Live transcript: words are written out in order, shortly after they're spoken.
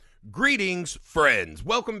Greetings, friends.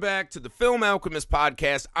 Welcome back to the Film Alchemist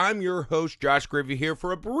podcast. I'm your host, Josh Grivy, here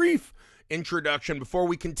for a brief introduction before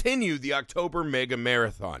we continue the October Mega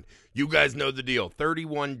Marathon. You guys know the deal.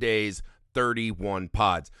 31 days, 31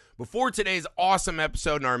 pods. Before today's awesome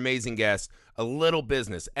episode and our amazing guests, a little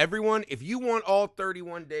business. Everyone, if you want all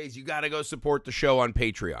 31 days, you got to go support the show on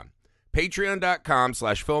Patreon.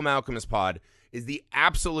 Patreon.com/FilmAlchemistPod is the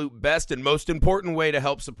absolute best and most important way to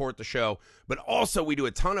help support the show. But also, we do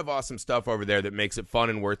a ton of awesome stuff over there that makes it fun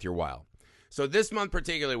and worth your while. So this month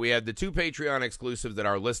particularly, we have the 2 Patreon exclusives that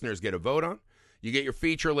our listeners get a vote on. You get your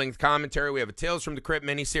feature-length commentary. We have a Tales from the Crypt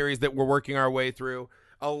miniseries that we're working our way through.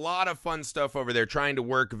 A lot of fun stuff over there, trying to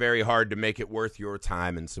work very hard to make it worth your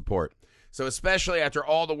time and support. So especially after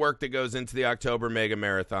all the work that goes into the October Mega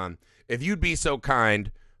Marathon, if you'd be so kind,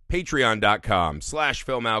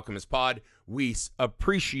 patreon.com/FilmAlchemistPod. We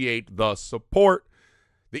appreciate the support.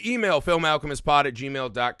 The email,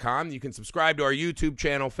 filmalchemistpod@gmail.com. You can subscribe to our YouTube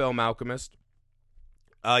channel, Film Alchemist.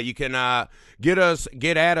 You can get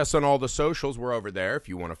at us on all the socials. We're over there if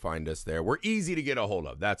you want to find us there. We're easy to get a hold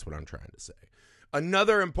of. That's what I'm trying to say.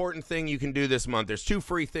 Another important thing you can do this month, there's 2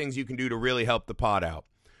 free things you can do to really help the pod out.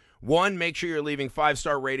 1, make sure you're leaving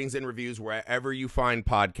 5-star ratings and reviews wherever you find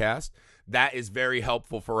podcasts. That is very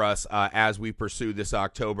helpful for us as we pursue this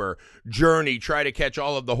October journey. Try to catch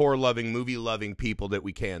all of the horror-loving, movie-loving people that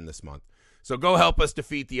we can this month. So go help us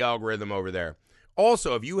defeat the algorithm over there.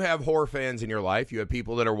 Also, if you have horror fans in your life, you have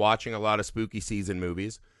people that are watching a lot of spooky season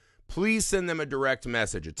movies, please send them a direct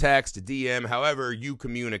message, a text, a DM, however you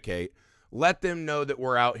communicate. Let them know that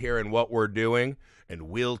we're out here and what we're doing, and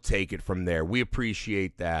we'll take it from there. We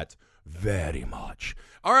appreciate that very much.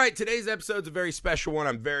 All right, today's episode's a very special one.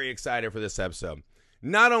 I'm very excited for this episode.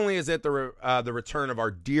 Not only is it the return of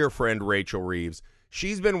our dear friend Rachel Reeves,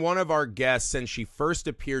 she's been one of our guests since she first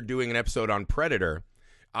appeared doing an episode on Predator.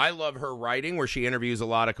 I love her writing, where she interviews a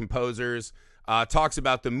lot of composers, talks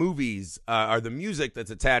about the movies, or the music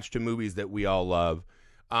that's attached to movies that we all love.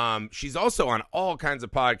 She's also on all kinds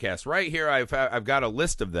of podcasts. Right here, I've got a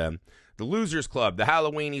list of them. The Losers Club, the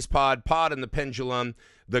Halloweenies Pod, Pod and the Pendulum,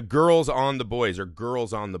 the Girls on the Boys, or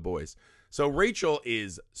Girls on the Boys. So Rachel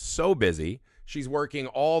is so busy. She's working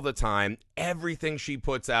all the time. Everything she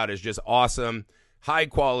puts out is just awesome,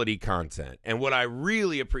 high-quality content. And what I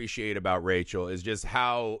really appreciate about Rachel is just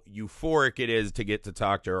how euphoric it is to get to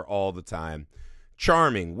talk to her all the time.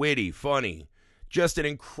 Charming, witty, funny. Just an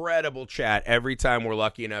incredible chat every time we're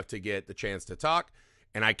lucky enough to get the chance to talk.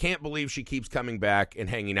 And I can't believe she keeps coming back and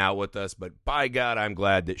hanging out with us, but by God, I'm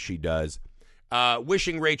glad that she does.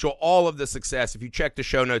 Wishing Rachel all of the success. If you check the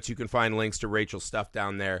show notes, you can find links to Rachel's stuff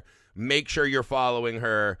down there. Make sure you're following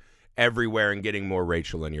her everywhere and getting more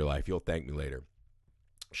Rachel in your life. You'll thank me later.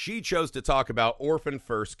 She chose to talk about Orphan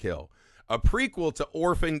First Kill, a prequel to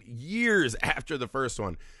Orphan years after the first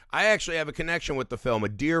one. I actually have a connection with the film. A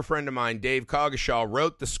dear friend of mine, Dave Coggeshall,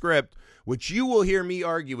 wrote the script, which you will hear me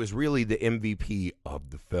argue is really the MVP of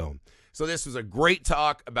the film. So this was a great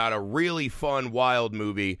talk about a really fun, wild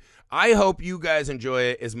movie. I hope you guys enjoy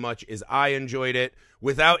it as much as I enjoyed it.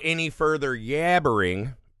 Without any further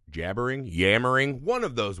yammering, one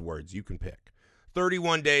of those words you can pick.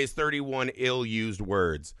 31 days, 31 ill-used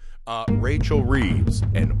words. Rachel Reeves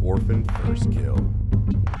and Orphan First Kill.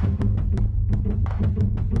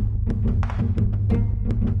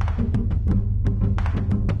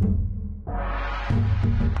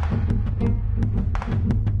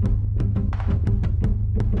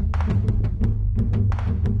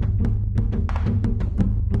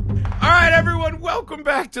 All right, everyone, welcome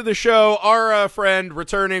back to the show. Our friend,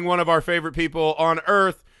 returning one of our favorite people on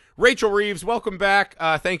Earth, Rachel Reeves, welcome back.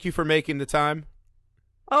 Thank you for making the time.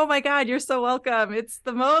 Oh my God, you're so welcome. It's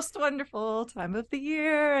the most wonderful time of the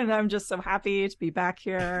year, and I'm just so happy to be back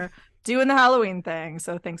here doing the Halloween thing.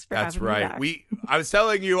 So thanks for having me back. I was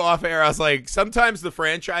telling you off air, I was like, sometimes the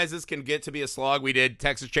franchises can get to be a slog. We did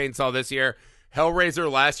Texas Chainsaw this year, Hellraiser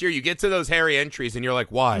last year. You get to those hairy entries, and you're like,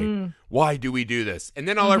 why? Why do we do this? And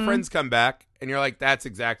then all our friends come back, and you're like, that's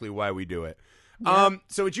exactly why we do it. Yeah.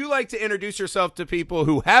 So would you like to introduce yourself to people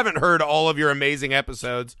who haven't heard all of your amazing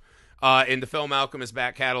episodes in the Film Alchemist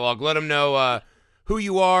back catalog? Let them know who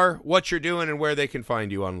you are, what you're doing, and where they can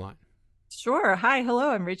find you online. Sure. Hi. Hello.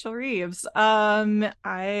 I'm Rachel Reeves. I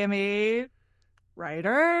am a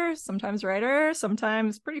writer, sometimes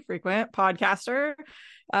pretty frequent podcaster.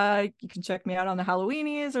 You can check me out on the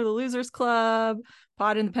Halloweenies or the Losers Club,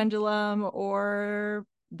 Pod and the Pendulum, or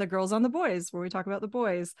the Girls on the Boys, where we talk about the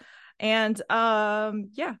boys. And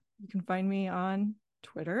you can find me on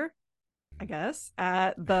Twitter, I guess,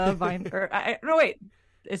 at the Vine.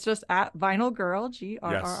 It's just at Vinyl Girl, Yes,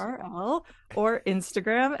 GRRRL, or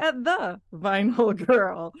Instagram at the Vinyl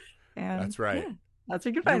Girl. And that's right. yeah, that's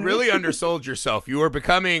where you can You find me. really undersold yourself. You are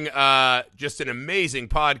becoming just an amazing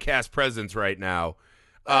podcast presence right now.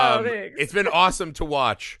 Oh, thanks. It's been awesome to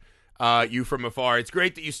watch you from afar. It's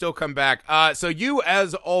great that you still come back. So you,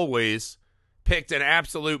 as always, picked an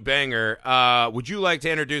absolute banger. Would you like to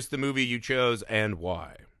introduce the movie you chose and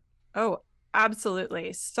why? Oh,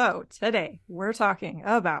 absolutely. So today we're talking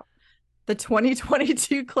about the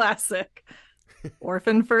 2022 classic,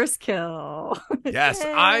 Orphan First Kill. Yes,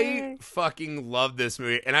 I Yay. fucking love this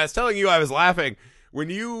movie. And I was telling you, I was laughing when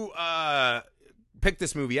you picked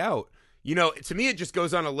this movie out. You know, to me, it just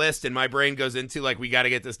goes on a list and my brain goes into like, we got to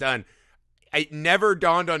get this done. It never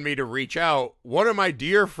dawned on me to reach out. One of my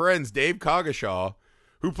dear friends, Dave Cogashaw,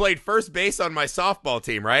 who played first base on my softball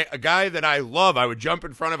team, right? A guy that I love, I would jump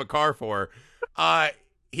in front of a car for.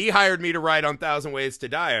 He hired me to write on Thousand Ways to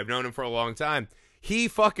Die. I've known him for a long time. He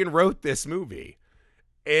fucking wrote this movie.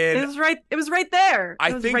 And It was right there.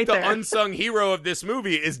 I It was think right the there. unsung hero of this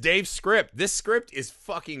movie is Dave's script. This script is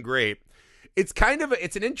fucking great. It's kind of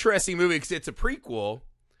it's an interesting movie because it's a prequel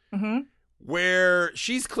where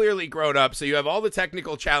she's clearly grown up. So you have all the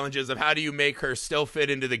technical challenges of how do you make her still fit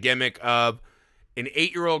into the gimmick of an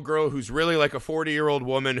 8-year-old girl who's really like a 40-year-old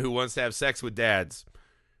woman who wants to have sex with dads.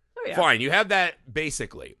 Oh, yeah. Fine, you have that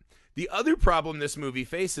basically. The other problem this movie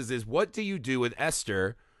faces is what do you do with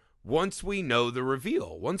Esther once we know the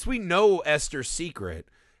reveal? Once we know Esther's secret,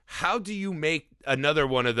 how do you make another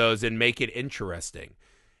one of those and make it interesting?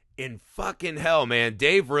 In fucking hell, man,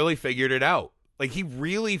 Dave really figured it out. Like, he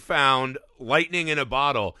really found lightning in a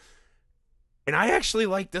bottle. And I actually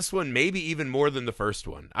like this one maybe even more than the first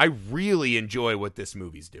one. I really enjoy what this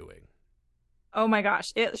movie's doing. Oh my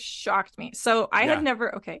gosh, it shocked me. So I Yeah. had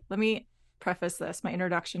never, okay, let me preface this, my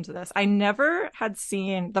introduction to this. I never had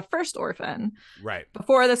seen the first Orphan Right.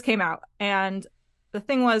 before this came out. And the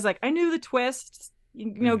thing was, like, I knew the twist,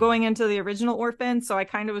 going into the original Orphan. So I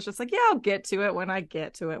kind of was just like, yeah, I'll get to it when I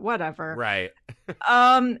get to it, whatever. Right.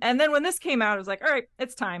 And then when this came out, I was like, all right,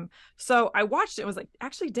 it's time. So I watched it, was like,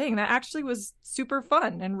 actually, dang, that actually was super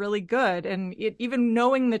fun and really good. And even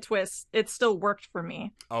knowing the twist, it still worked for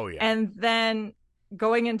me. Oh, yeah. And then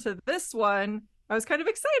going into this one, I was kind of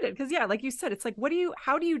excited because, yeah, like you said, it's like,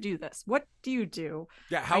 how do you do this? What do you do?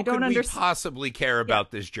 Yeah, how I don't could we understand. possibly care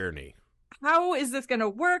about this journey? How is this going to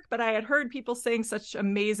work? But I had heard people saying such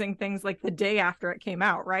amazing things like the day after it came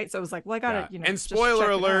out, right? So I was like, well, I gotta, Yeah. And just check it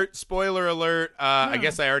out. spoiler alert. I Yeah.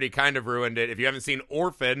 guess I already kind of ruined it. If you haven't seen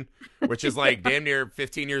Orphan, which is like damn near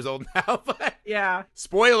 15 years old now, but Yeah.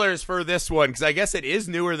 spoilers for this one because I guess it is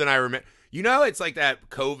newer than I remember. You know, it's like that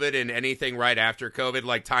COVID and anything right after COVID,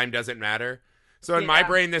 like time doesn't matter. So in my Yeah.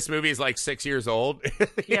 brain, this movie is like 6 years old.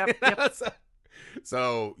 Yep. Yep.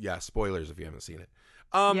 So yeah, spoilers if you haven't seen it.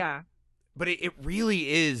 Yeah. But it really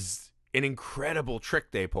is an incredible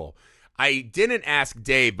trick they pull. I didn't ask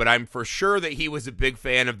Dave, but I'm for sure that he was a big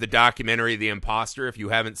fan of the documentary The Imposter, if you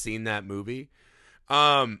haven't seen that movie.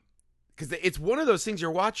 Because it's one of those things, you're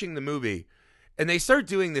watching the movie, and they start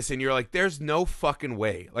doing this, and you're like, there's no fucking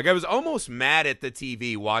way. Like, I was almost mad at the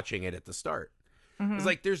TV watching it at the start. Mhm. It's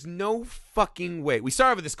like, there's no fucking way. We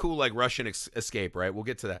start with this cool, like, Russian escape, right? We'll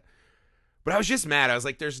get to that. But I was just mad. I was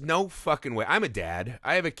like, there's no fucking way. I'm a dad.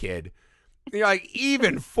 I have a kid. You're like,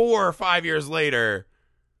 even 4 or 5 years later,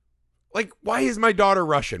 like, why is my daughter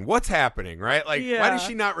Russian? What's happening, right? Like, why does Yeah.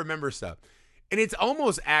 she not remember stuff? And it's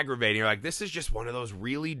almost aggravating. You're like, this is just one of those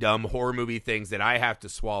really dumb horror movie things that I have to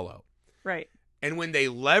swallow. Right. And when they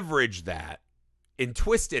leverage that and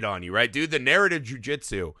twist it on you, right, dude, the narrative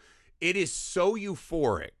jujitsu, it is so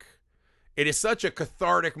euphoric. It is such a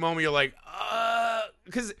cathartic moment. You're like,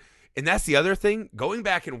 because, and that's the other thing, going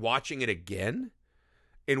back and watching it again,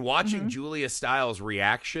 and watching Julia Stiles'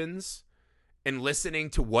 reactions and listening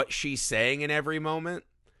to what she's saying in every moment,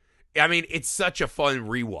 I mean, it's such a fun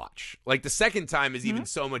rewatch. Like, the second time is even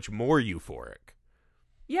so much more euphoric.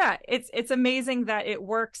 Yeah, it's amazing that it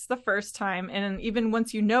works the first time, and even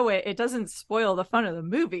once you know it, it doesn't spoil the fun of the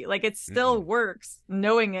movie. Like, it still works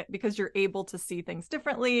knowing it because you're able to see things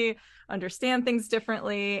differently, understand things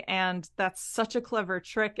differently, and that's such a clever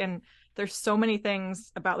trick. And there's so many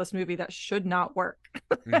things about this movie that should not work.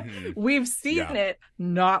 We've seen it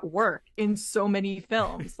not work in so many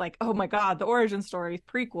films. Like, oh my God, the origin story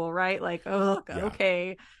prequel, right? Like, oh,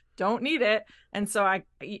 okay, don't need it. And so I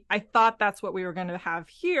thought that's what we were going to have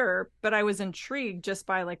here, but I was intrigued just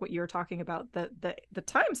by like what you were talking about, the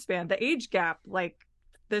time span, the age gap. Like,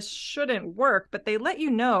 this shouldn't work, but they let you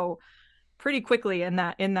know pretty quickly in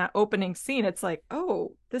that opening scene. It's like,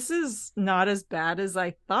 oh, this is not as bad as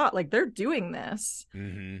I thought. Like they're doing this.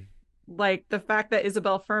 Mm-hmm. Like the fact that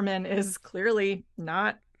Isabel Furman is clearly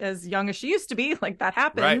not as young as she used to be, like that Right.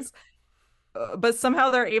 happens, but somehow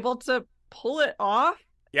they're able to pull it off.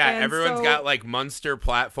 Yeah, And everyone's got so, like Munster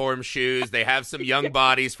platform shoes. They have some young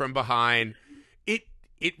bodies from behind. It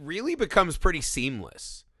it really becomes pretty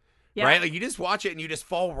seamless, yeah. right? Like you just watch it and you just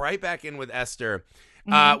fall right back in with Esther.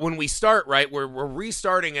 Mm-hmm. When we start, right, we're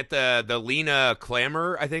restarting at the Lena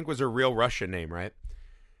Klammer, I think was her real Russian name, right?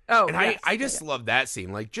 Oh, And yes. I just love that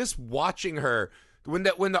scene. Like just watching her when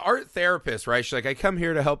the art therapist, right? She's like, I come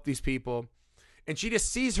here to help these people. And she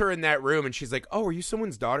just sees her in that room and she's like, oh, are you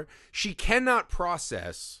someone's daughter? She cannot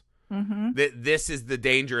process Mm-hmm. that this is the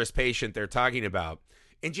dangerous patient they're talking about.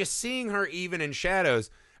 And just seeing her even in shadows,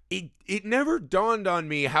 it never dawned on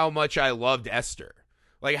me how much I loved Esther.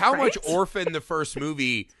 Like how much Right? Orphan, the first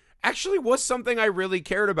movie, actually was something I really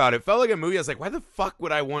cared about. It felt like a movie. I was like, why the fuck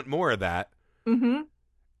would I want more of that? Mm-hmm.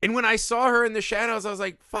 And when I saw her in the shadows, I was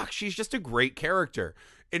like, fuck, she's just a great character.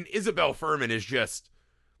 And Isabel Furman is just,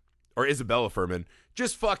 or Isabella Furman,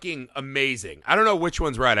 just fucking amazing. I don't know which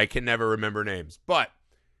one's right. I can never remember names. But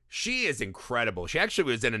she is incredible. She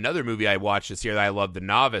actually was in another movie I watched this year that I love, The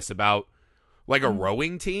Novice, about like a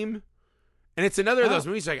rowing team. And it's another of those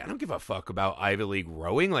movies like, I don't give a fuck about Ivy League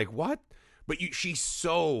rowing. Like, what? But she's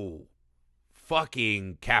so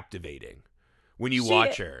fucking captivating when you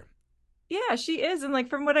watch her. Yeah, she is. And like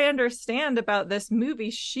from what I understand about this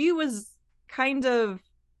movie, she was kind of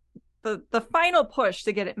the final push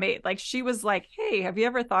to get it made. Like she was like, hey, have you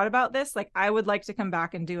ever thought about this? Like I would like to come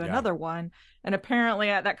back and do Yeah. another one. And apparently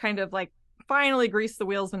that kind of like finally greased the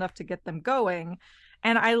wheels enough to get them going.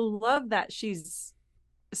 And I love that she's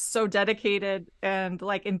so dedicated and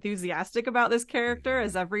like enthusiastic about this character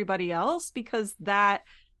as everybody else, because that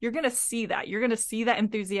you're going to see that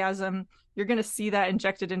enthusiasm, you're going to see that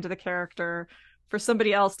injected into the character. For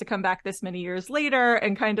somebody else to come back this many years later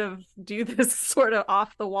and kind of do this sort of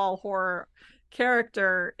off the wall horror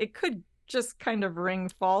character, it could just kind of ring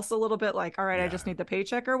false a little bit, like, all right, I just need the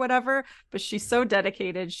paycheck or whatever. But she's so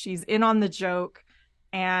dedicated, she's in on the joke,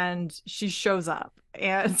 and she shows up.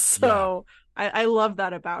 And so I love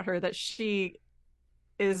that about her, that she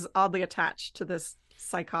is oddly attached to this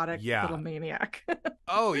psychotic little maniac.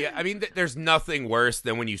 Oh, yeah. I mean, there's nothing worse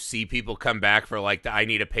than when you see people come back for like the I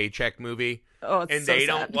Need a Paycheck movie. Oh, it's and so they sad.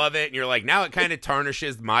 don't love it. And you're like, now it kind of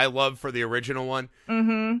tarnishes my love for the original one.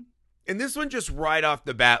 Mm-hmm. And this one just right off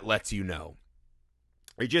the bat lets you know.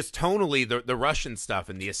 It just tonally, the Russian stuff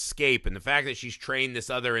and the escape and the fact that she's trained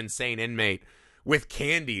this other insane inmate with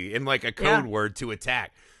candy and like a code word to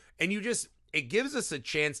attack. And it gives us a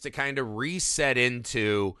chance to kind of reset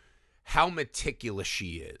into how meticulous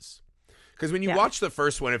she is. Because when you watch the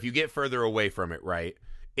first one, if you get further away from it, right,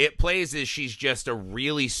 it plays as she's just a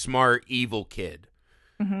really smart, evil kid.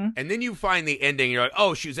 Mm-hmm. And then you find the ending, you're like,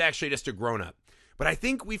 oh, she was actually just a grown-up. But I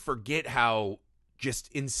think we forget how just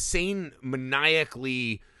insane,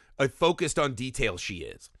 maniacally focused on detail she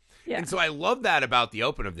is. Yeah. And so I love that about the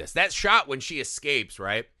open of this. That shot when she escapes,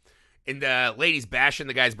 right? And the lady's bashing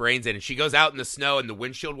the guy's brains in, and she goes out in the snow, and the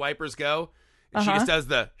windshield wipers go, and she just does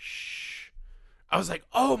the shh. I was like,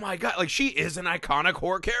 oh my God, like she is an iconic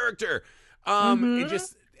horror character. And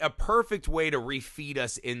just a perfect way to refeed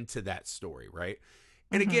us into that story, right?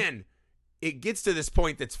 And again, it gets to this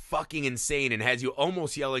point that's fucking insane and has you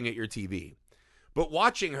almost yelling at your TV. But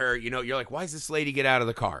watching her, you're like, why does this lady get out of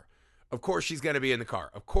the car? Of course she's going to be in the car.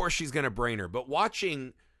 Of course she's going to brain her. But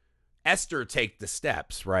watching Esther take the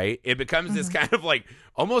steps, right? It becomes this kind of like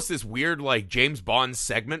almost this weird like James Bond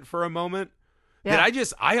segment for a moment. Yeah.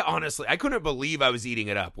 That I honestly, I couldn't believe I was eating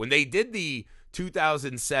it up. When they did the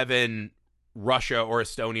 2007 Russia or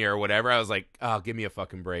Estonia or whatever, I was like, oh, give me a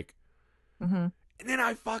fucking break. And then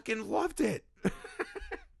I fucking loved it.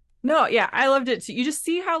 No, yeah, I loved it too. You just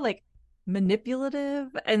see how like manipulative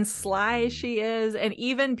and sly she is, and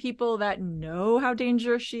even people that know how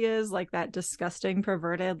dangerous she is, like that disgusting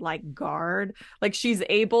perverted like guard, like she's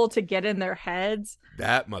able to get in their heads.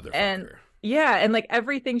 That motherfucker. And and like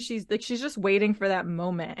everything, she's just waiting for that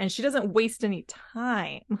moment, and she doesn't waste any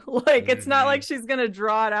time. Like it's not like she's gonna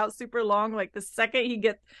draw it out super long. Like the second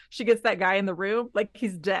she gets that guy in the room, like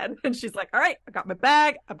he's dead, and she's like, all right, I got my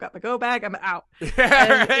bag, I've got my go bag, I'm out. And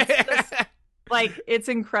it's just, like it's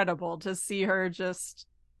incredible to see her just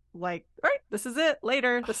like, all right, this is it,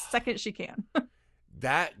 later, the second she can.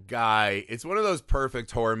 That guy, it's one of those perfect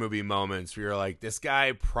horror movie moments where you're like, this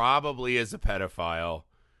guy probably is a pedophile.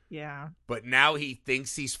 Yeah. But now he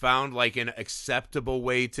thinks he's found like an acceptable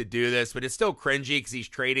way to do this, but it's still cringy because he's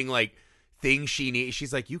trading like thing she needs.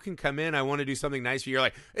 She's like, you can come in. I want to do something nice for you. You're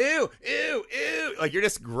like, ew, ew, ew. Like, you're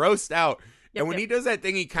just grossed out. Yep, and when he does that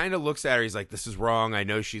thing, he kind of looks at her. He's like, this is wrong. I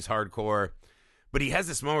know she's hardcore. But he has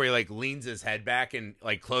this moment where he like leans his head back and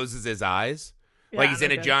like closes his eyes. Yeah, like he's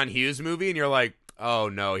in a good. John Hughes movie. And you're like, oh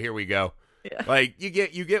no, here we go. Yeah. Like you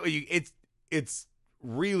get what you, it's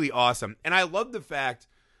really awesome. And I love the fact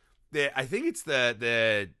that I think it's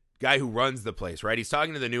the guy who runs the place, right? He's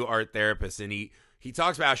talking to the new art therapist, and he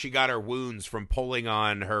talks about how she got her wounds from pulling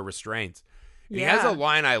on her restraints. And he has a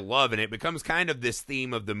line I love, and it becomes kind of this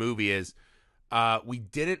theme of the movie is we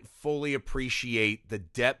didn't fully appreciate the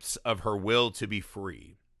depths of her will to be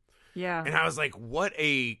free. Yeah. And I was like, what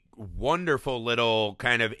a wonderful little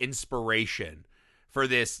kind of inspiration for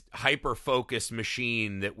this hyper-focused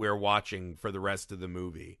machine that we're watching for the rest of the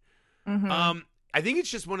movie. Mm-hmm. I think it's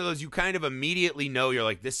just one of those you kind of immediately know you're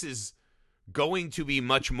like, this is going to be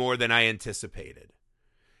much more than I anticipated.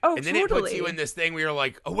 Oh, and then totally. it puts you in this thing where you're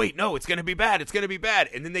like, oh, wait, no, it's going to be bad. It's going to be bad.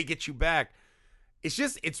 And then they get you back.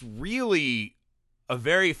 It's really a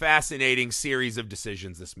very fascinating series of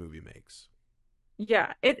decisions this movie makes.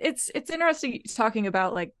 Yeah, it's interesting talking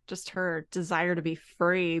about like just her desire to be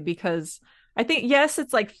free, because I think, yes,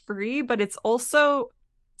 it's like free, but it's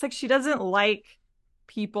like she doesn't like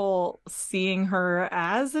people seeing her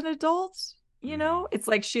as an adult, you know? It's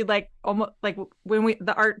like she like almost like when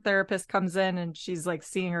the art therapist comes in and she's like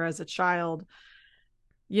seeing her as a child,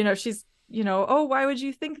 you know, she's, you know, oh, why would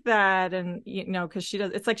you think that? And, you know, because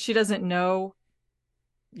it's like she doesn't know,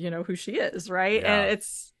 you know, who she is, right? Yeah. And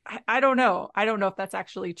I don't know if that's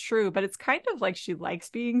actually true, but it's kind of like she likes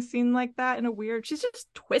being seen like that in a weird, she's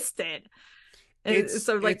just twisted. It's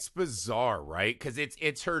so like, it's bizarre, right? Because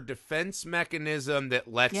it's her defense mechanism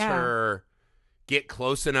that lets Yeah. her get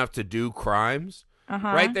close enough to do crimes. uh-huh.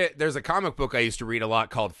 Right? There's a comic book I used to read a lot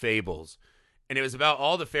called Fables. And it was about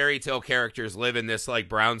all the fairy tale characters live in this like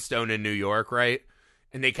brownstone in New York, right?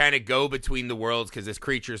 And they kind of go between the worlds because this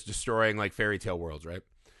creature's destroying like fairy tale worlds, right?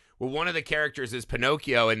 Well, one of the characters is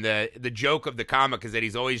Pinocchio, and the joke of the comic is that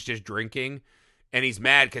he's always just drinking, and he's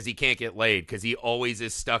mad because he can't get laid because he always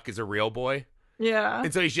is stuck as a real boy. Yeah.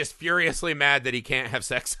 And so he's just furiously mad that he can't have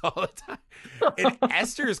sex all the time. And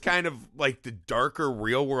Esther is kind of like the darker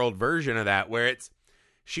real world version of that, where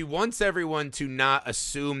she wants everyone to not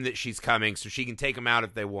assume that she's coming so she can take them out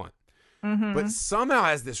if they want. Mm-hmm. But somehow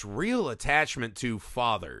has this real attachment to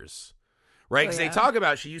fathers, right? Because yeah. they talk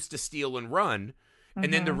about she used to steal and run. Mm-hmm.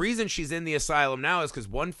 And then the reason she's in the asylum now is because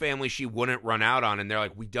one family she wouldn't run out on. And they're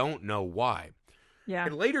like, we don't know why. Yeah.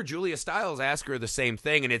 And later, Julia Stiles asks her the same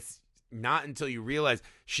thing. And it's not until you realize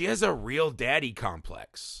she has a real daddy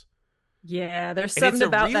complex. Yeah, there's And something it's a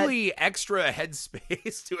about really extra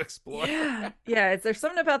headspace to explore. Yeah, there's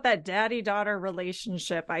something about that daddy-daughter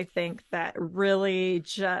relationship, I think, that really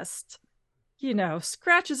just, you know,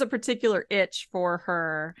 scratches a particular itch for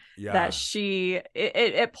her. Yeah. That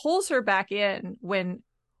it pulls her back in when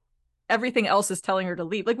everything else is telling her to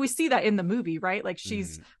leave. Like, we see that in the movie, right? Like,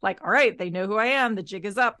 she's like, all right, they know who I am, the jig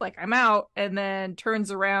is up, like, I'm out, and then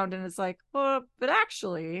turns around and is like, oh, but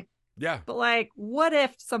actually, Yeah. but like, what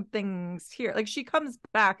if something's here? Like, she comes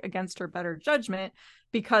back against her better judgment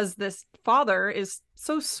because this father is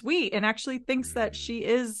so sweet and actually thinks that she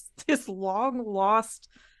is this long lost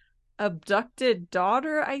abducted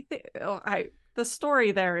daughter. I think the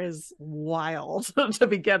story there is wild to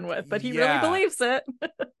begin with, but he really believes it.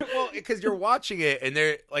 Well, because you're watching it, and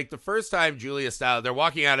they're like, the first time Julia Stiles, they're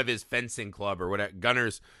walking out of his fencing club or whatever.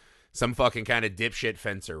 Gunner's some fucking kind of dipshit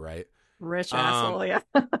fencer, right? Rich asshole, yeah.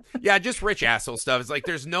 Yeah, just rich asshole stuff. It's like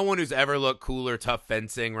there's no one who's ever looked cooler tough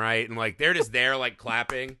fencing, right? And like they're just there like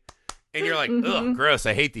clapping, and you're like, ugh, gross.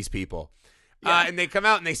 I hate these people. Yeah. And they come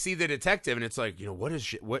out and they see the detective, and it's like, you know, what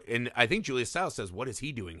is what? And I think Julia Stiles says, "What is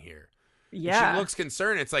he doing here?" Yeah, and she looks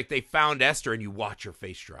concerned. It's like they found Esther, and you watch her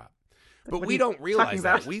face drop. But what we are you don't realize talking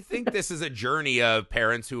that. about? We think this is a journey of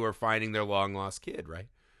parents who are finding their long lost kid, right?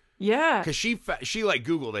 Yeah, Because she like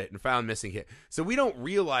Googled it and found missing kid, so we don't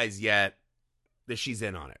realize yet that she's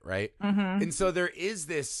in on it, right? And so there is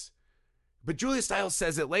this, but Julia Stiles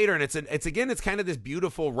says it later, and it's kind of this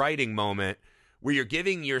beautiful writing moment where you're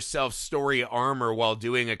giving yourself story armor while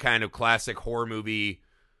doing a kind of classic horror movie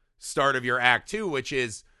start of your act two, which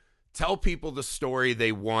is tell people the story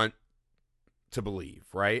they want to believe,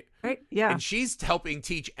 right? Right. Yeah. And she's helping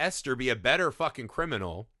teach Esther be a better fucking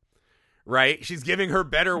criminal, right? She's giving her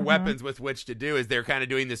better weapons with which to do as they're kind of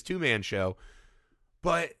doing this two-man show.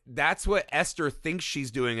 But that's what Esther thinks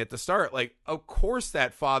she's doing at the start. Like, of course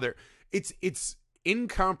that father, it's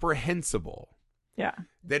incomprehensible. Yeah.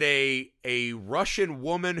 That a Russian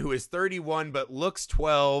woman who is 31 but looks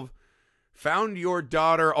 12, found your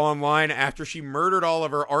daughter online after she murdered all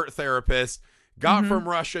of her art therapists, got from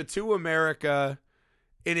Russia to America,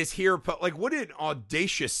 and is here. Like, what an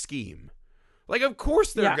audacious scheme. Like, of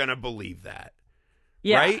course they're going to believe that.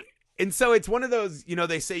 Yeah. Right? And so it's one of those,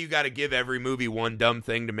 they say you got to give every movie one dumb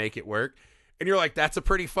thing to make it work. And you're like, that's a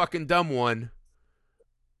pretty fucking dumb one.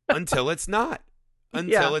 Until it's not.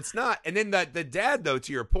 It's not. And then the dad, though,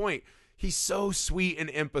 to your point, he's so sweet and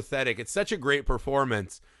empathetic. It's such a great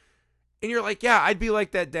performance. And you're like, yeah, I'd be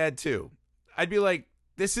like that dad, too. I'd be like,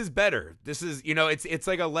 this is better. This is, it's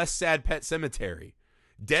like a less sad Pet Cemetery.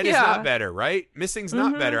 Dead is not better, right? Missing's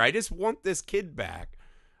not better. I just want this kid back.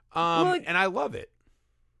 And I love it.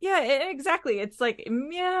 Yeah, exactly. It's like,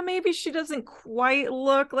 maybe she doesn't quite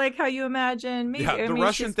look like how you imagine. Maybe the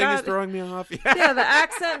Russian thing is throwing me off. Yeah, the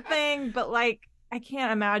accent thing, but like, I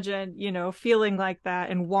can't imagine, feeling like that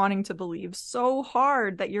and wanting to believe so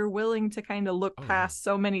hard that you're willing to kind of look past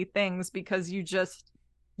so many things because you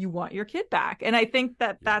want your kid back. And I think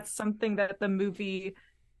that that's something that the movie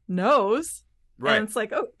knows. Right. And it's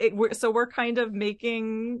like, so we're kind of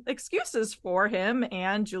making excuses for him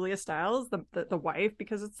and Julia Stiles, the wife,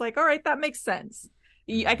 because it's like, all right, that makes sense.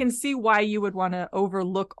 I can see why you would want to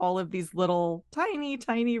overlook all of these little tiny,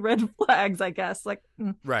 tiny red flags, I guess. Like,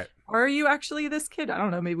 right. Are you actually this kid? I don't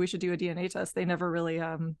know. Maybe we should do a DNA test. They never really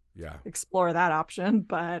explore that option,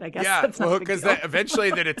 but I guess that's not because eventually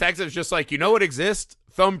the detective's just like, what exists?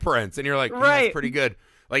 Thumbprints. And you're like, that's pretty good.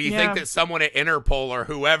 Like, you think that someone at Interpol or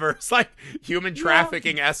whoever is like human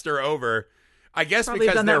trafficking Esther over. I guess probably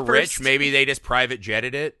because they're rich, maybe they just private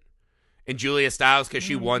jetted it. And Julia Stiles, because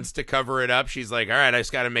she wants to cover it up, she's like, all right, I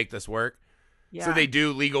just got to make this work. Yeah. So they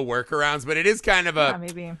do legal workarounds, but it is kind of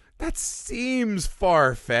maybe. That seems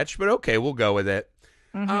far-fetched, but okay, we'll go with it.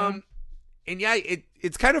 And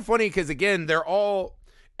it's kind of funny because, again,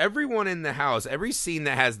 everyone in the house, every scene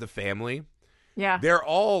that has the family, they're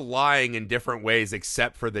all lying in different ways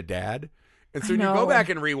except for the dad. And so when you go back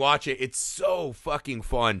and rewatch it, it's so fucking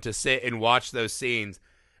fun to sit and watch those scenes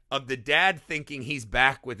of the dad thinking he's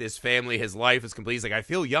back with his family, his life is complete. He's like, I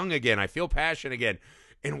feel young again, I feel passion again.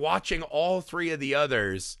 And watching all three of the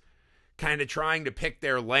others kind of trying to pick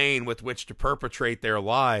their lane with which to perpetrate their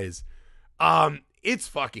lies. It's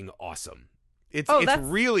fucking awesome. It's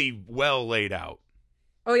really well laid out.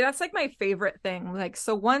 Oh, yeah, that's like my favorite thing. Like,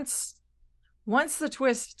 so once the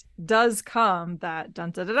twist does come, that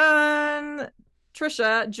dun dun dun,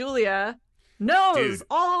 dun Julia knows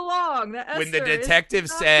all along that Esther when the detective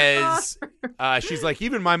says, she's like,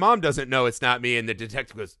 even my mom doesn't know it's not me, and the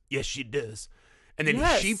detective goes, yes, she does. And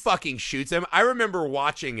then she fucking shoots him. I remember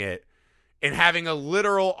watching it and having a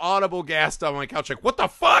literal audible gasp on my couch, like, what the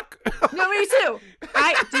fuck? No, me too.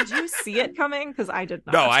 Did you see it coming? Because I did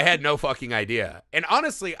not. No, I had no fucking idea. And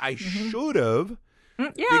honestly, I should have.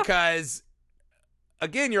 Because,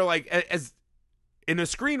 again, you're like, as in a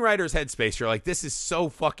screenwriter's headspace, you're like, this is so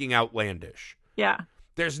fucking outlandish. Yeah.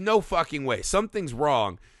 There's no fucking way. Something's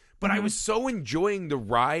wrong. But I was so enjoying the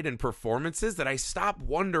ride and performances that I stopped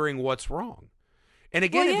wondering what's wrong. And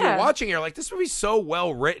again, if you're watching, you're like, this movie's so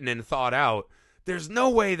well written and thought out. There's no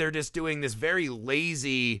way they're just doing this very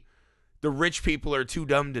lazy, the rich people are too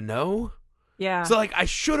dumb to know. Yeah. So, like, I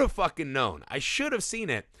should have fucking known. I should have seen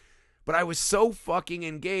it. But I was so fucking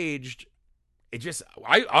engaged.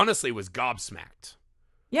 I honestly was gobsmacked.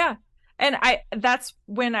 Yeah. And that's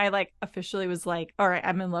when I like officially was like, all right,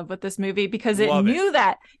 I'm in love with this movie because it knew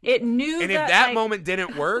that. It knew and that. And if that moment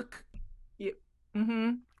didn't work,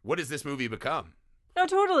 mm-hmm. What does this movie become? No,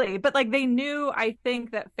 totally. But like they knew, I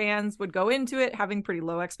think, that fans would go into it having pretty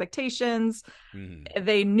low expectations. Mm-hmm.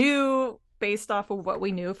 They knew, based off of what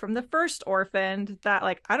we knew from the first Orphan, that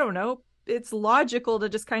like, I don't know, it's logical to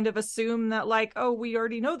just kind of assume that like, oh, we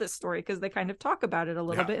already know this story because they kind of talk about it a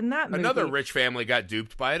little bit in that movie. Another rich family got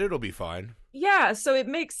duped by it. It'll be fine. Yeah. So it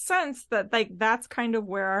makes sense that like that's kind of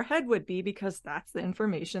where our head would be because that's the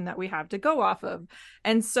information that we have to go off of.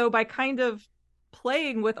 And so by kind of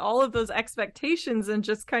playing with all of those expectations and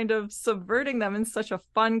just kind of subverting them in such a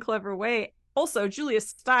fun, clever way. Also, Julia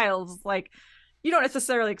Stiles, like, you don't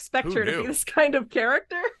necessarily expect her to be this kind of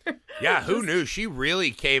character. Yeah, who knew? She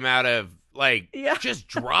really came out of, like, just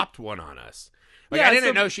dropped one on us. Like, I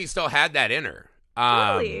didn't know she still had that in her.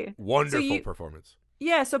 Really? Wonderful performance.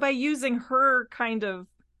 Yeah, so by using her kind of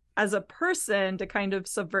as a person to kind of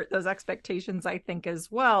subvert those expectations, I think, as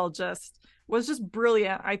well, was just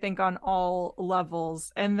brilliant, I think, on all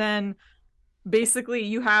levels. And then basically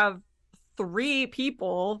you have three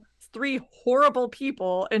horrible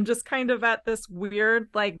people, and just kind of at this weird,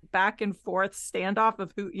 like, back and forth standoff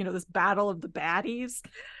of who, this battle of the baddies.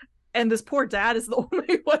 And this poor dad is the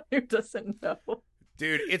only one who doesn't know.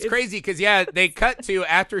 Dude, it's crazy because, yeah, they cut to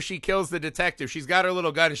after she kills the detective. She's got her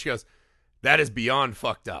little gun and she goes, that is beyond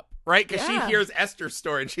fucked up, right? Because she hears Esther's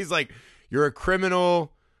story and she's like, you're a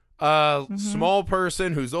criminal, small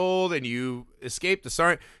person who's old and you escaped the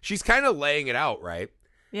sergeant. She's kind of laying it out, right?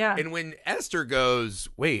 Yeah. And when Esther goes,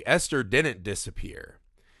 wait, Esther didn't disappear.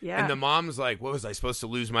 Yeah. And the mom's like, what was I supposed to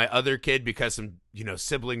lose my other kid because some,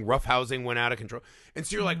 sibling roughhousing went out of control? And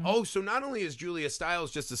so you're like, oh, so not only is Julia Stiles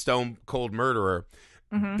just a stone cold murderer,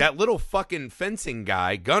 that little fucking fencing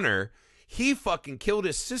guy, Gunner, he fucking killed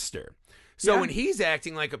his sister. So when he's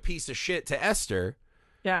acting like a piece of shit to Esther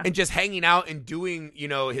and just hanging out and doing,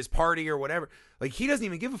 his party or whatever, like he doesn't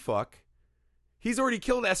even give a fuck. He's already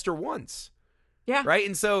killed Esther once. Yeah. Right?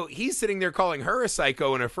 And so he's sitting there calling her a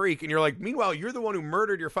psycho and a freak. And you're like, meanwhile, you're the one who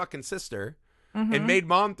murdered your fucking sister and made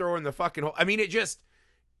mom throw in the fucking hole. I mean, it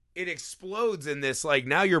explodes in this. Like,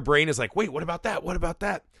 now your brain is like, wait, what about that? What about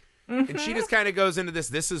that? And she just kind of goes into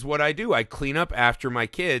this is what I do. I clean up after my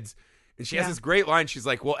kids. And she has this great line. She's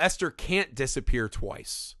like, well, Esther can't disappear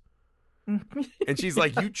twice. And she's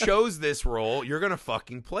like, you chose this role. You're going to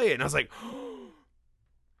fucking play it. And I was like,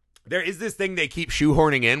 there is this thing they keep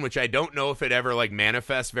shoehorning in, which I don't know if it ever like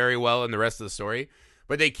manifests very well in the rest of the story,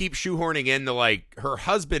 but they keep shoehorning in the like her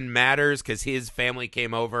husband matters because his family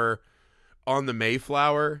came over on the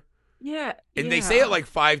Mayflower. Yeah. And they say it like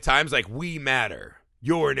 5 times, like, we matter.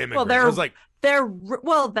 You're an immigrant. Well, I was like,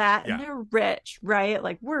 and they're rich, right?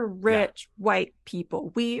 Like, we're rich white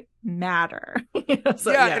people. We matter.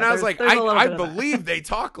 So, and I was like, I believe they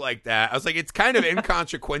talk like that. I was like, it's kind of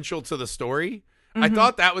inconsequential to the story. I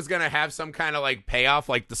thought that was going to have some kind of like payoff,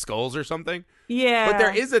 like the skulls or something. Yeah. But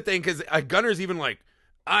there is a thing because Gunner's even like,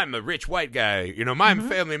 I'm a rich white guy. My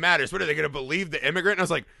family matters. What are they going to believe, the immigrant? And I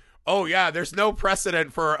was like, oh, yeah, there's no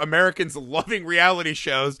precedent for Americans loving reality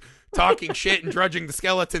shows, talking shit and drudging the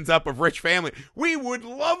skeletons up of rich family. We would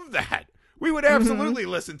love that. We would absolutely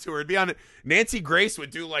listen to her. It'd be on it. Nancy Grace would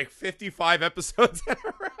do like 55 episodes in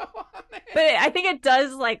a row. But I think it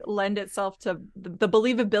does like lend itself to the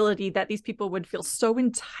believability that these people would feel so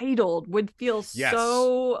entitled, would feel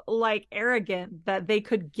so like arrogant that they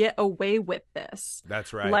could get away with this.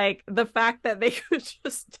 That's right. Like the fact that they could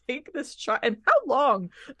just take this child, and how long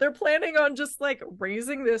they're planning on just like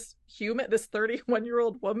raising this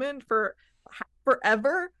 31-year-old woman for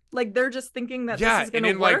forever. Like they're just thinking that this is going to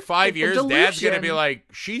work. And in like 5 years, Dad's going to be like,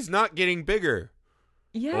 she's not getting bigger.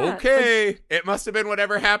 Yeah. Okay. Like, it must have been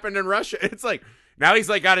whatever happened in Russia. It's like, now he's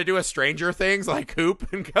like got to do a Stranger Things, like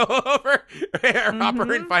Hoop and go over or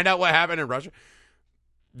Hopper and find out what happened in Russia.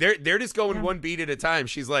 They're just going one beat at a time.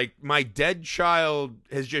 She's like, my dead child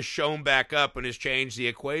has just shown back up and has changed the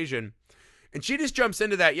equation. And she just jumps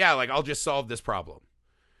into that. Yeah. Like, I'll just solve this problem.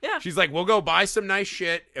 Yeah. She's like, we'll go buy some nice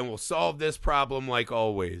shit and we'll solve this problem like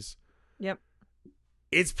always. Yep.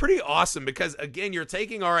 It's pretty awesome because, again, you're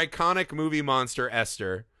taking our iconic movie monster,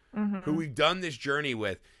 Esther, who we've done this journey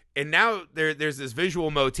with. And now there's this visual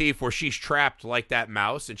motif where she's trapped like that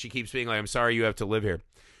mouse and she keeps being like, I'm sorry you have to live here.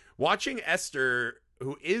 Watching Esther,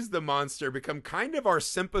 who is the monster, become kind of our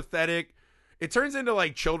sympathetic. It turns into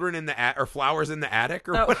like children in the or flowers in the attic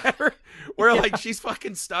or whatever, where like she's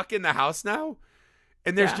fucking stuck in the house now.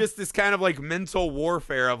 And there's just this kind of like mental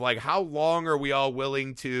warfare of like, how long are we all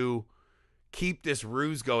willing to keep this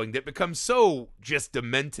ruse going that becomes so just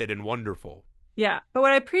demented and wonderful? Yeah. But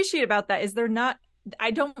what I appreciate about that is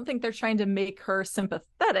I don't think they're trying to make her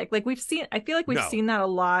sympathetic. Like I feel like we've seen that a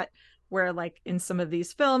lot where like in some of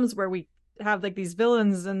these films where we have like these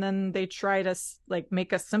villains and then they try to like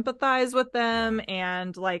make us sympathize with them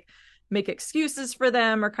and like make excuses for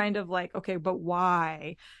them or kind of like, okay, but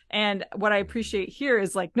why? And what I appreciate here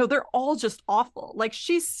is like, no, they're all just awful. Like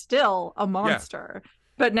she's still a monster,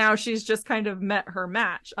 but now she's just kind of met her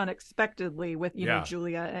match unexpectedly with, know,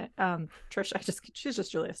 Julia, Trish. She's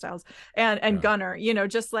just Julia Stiles and Gunner,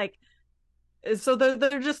 just like, so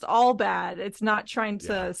they're just all bad. It's not trying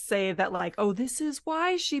to say that like, oh, this is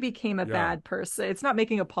why she became a bad person. It's not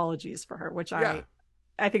making apologies for her, which I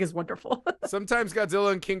think is wonderful. Sometimes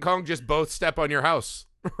Godzilla and King Kong just both step on your house,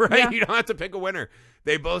 right? Yeah. You don't have to pick a winner.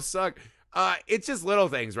 They both suck. It's just little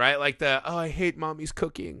things, right? Like I hate mommy's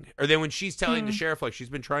cooking. Or then when she's telling the sheriff, like, she's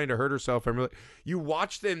been trying to hurt herself. You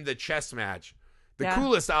watch the chess match. The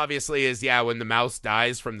coolest, obviously, is, when the mouse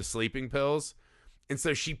dies from the sleeping pills. And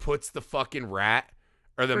so she puts the fucking rat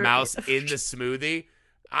or the mouse in the smoothie.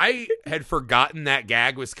 I had forgotten that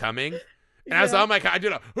gag was coming. And I was, oh my God, I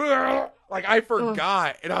did like, I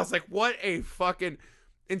forgot. And I was like, what a fucking,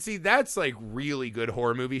 and see, that's like really good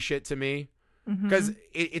horror movie shit to me. Because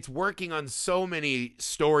it's working on so many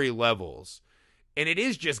story levels. And it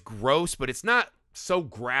is just gross, but it's not so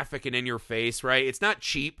graphic and in your face, right? It's not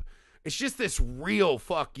cheap. It's just this real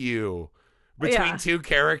fuck you between two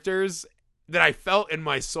characters that I felt in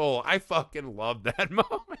my soul. I fucking loved that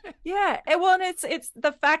moment. Yeah, and it's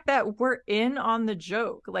the fact that we're in on the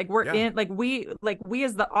joke. Like we're in, we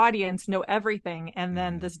as the audience know everything, and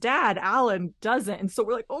then this dad, Alan, doesn't, and so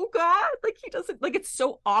we're like, oh god, like he doesn't. Like it's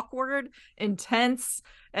so awkward, intense,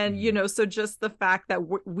 and so just the fact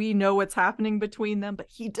that we know what's happening between them, but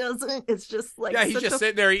he doesn't. It's just like he's just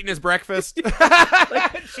sitting there eating his breakfast.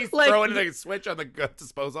 She's throwing the switch on the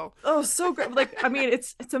disposal. Oh, so great! Like I mean,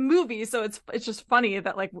 it's a movie, so it's just funny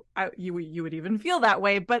that like you would even feel that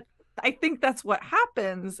way, but I think that's what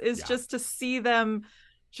happens is just to see them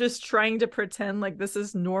just trying to pretend like this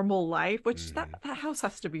is normal life, which that house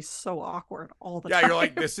has to be so awkward all the time. Yeah, you're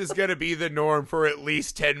like, this is going to be the norm for at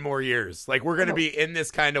least 10 more years. Like, we're going to be in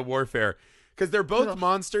this kind of warfare. Because they're both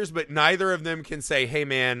monsters, but neither of them can say, hey,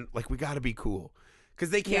 man, like, we got to be cool. Because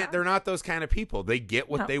they can't, they're not those kind of people. They get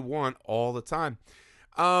what they want all the time.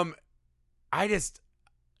 Because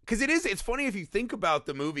it's funny if you think about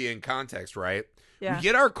the movie in context, right? Yeah. We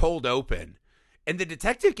get our cold open, and the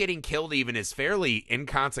detective getting killed even is fairly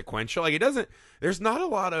inconsequential. Like, there's not a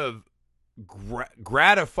lot of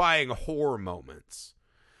gratifying horror moments.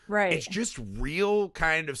 Right. It's just real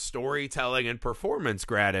kind of storytelling and performance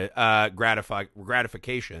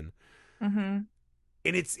gratification. Mm-hmm. And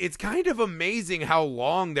it's kind of amazing how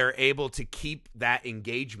long they're able to keep that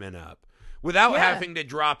engagement up without having to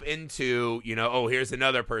drop into, here's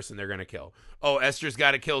another person they're going to kill. Oh, Esther's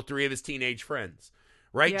got to kill 3 of his teenage friends,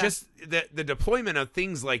 right? Yeah. Just the deployment of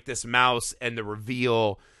things like this mouse and the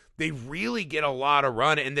reveal, they really get a lot of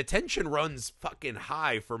run, and the tension runs fucking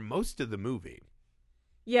high for most of the movie.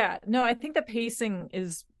 Yeah, no, I think the pacing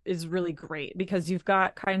is really great because you've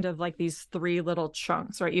got kind of like these 3 little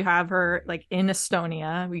chunks, right? You have her like in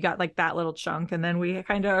Estonia, we got like that little chunk, and then we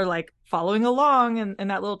kind of are like following along in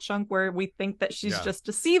that little chunk where we think that she's just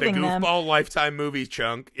deceiving them. The goofball Lifetime movie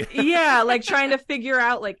chunk. Yeah, like trying to figure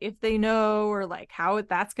out like if they know or like how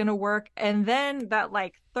that's gonna work. And then that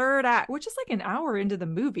like third act, which is like an hour into the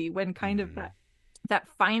movie, when kind of that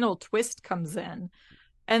final twist comes in.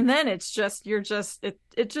 And then it's just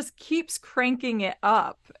it just keeps cranking it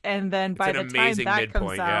up, and then by the time that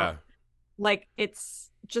comes out, like it's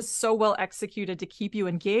just so well executed to keep you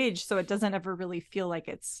engaged, so it doesn't ever really feel like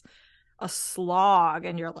it's a slog,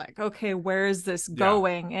 and you're like, okay, where is this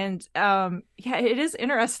going? And it is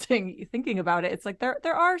interesting thinking about it. It's like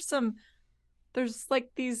there's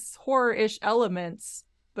like these horror-ish elements,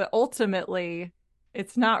 but ultimately,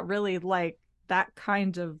 it's not really like that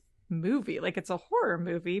kind of movie. Like it's a horror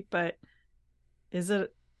movie, but is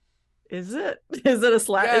it a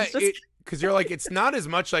slasher? Yeah, it's just because you're like, it's not as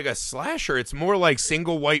much like a slasher, it's more like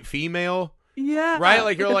single white female, right?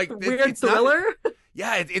 Like you're like weird thriller.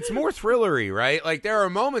 It's more thrillery, right? Like there are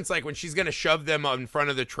moments like when she's gonna shove them in front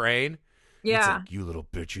of the train, it's like, you little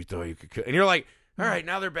bitch, you thought you could kill, and you're like, all right,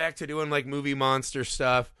 now they're back to doing like movie monster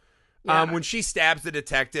stuff. When she stabs the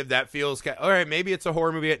detective, that feels all right, maybe it's a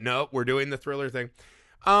horror movie. No, we're doing the thriller thing.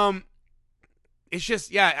 It's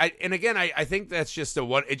just, and again, I think that's just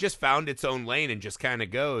it just found its own lane and just kind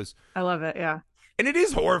of goes. I love it, yeah. And it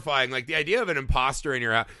is horrifying, like the idea of an imposter in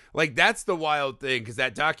your house, like that's the wild thing, because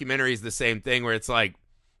that documentary is the same thing where it's like,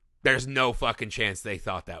 there's no fucking chance they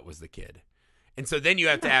thought that was the kid. And so then you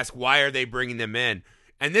have to ask, why are they bringing them in?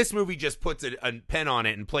 And this movie just puts a pen on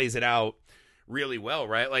it and plays it out really well,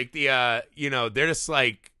 right? Like they're just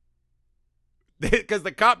like, because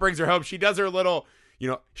the cop brings her home, she does her little,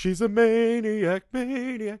 she's a maniac.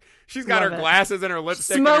 She's got her glasses and her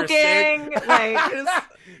lipstick smoking, and her stick. Like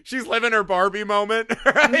she's living her Barbie moment,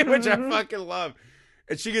 right? Which I fucking love.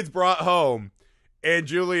 And she gets brought home, and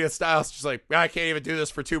Julia Stiles just like, I can't even do this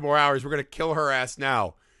for 2 more hours. We're gonna kill her ass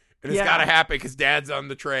now, and it's gotta happen because Dad's on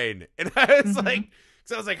the train. And I was like,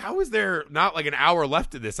 so I was like, how is there not like an hour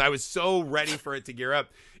left of this? I was so ready for it to gear up,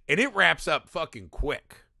 and it wraps up fucking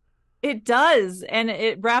quick. It does, and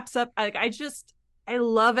it wraps up like I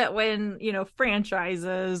love it when,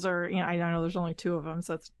 franchises or, I don't know, there's only 2 of them,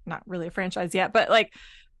 so it's not really a franchise yet, but like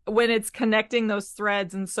when it's connecting those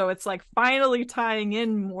threads. And so it's like finally tying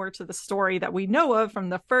in more to the story that we know of from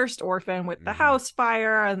the first Orphan with the house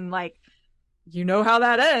fire, and like, how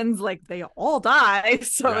that ends, like they all die.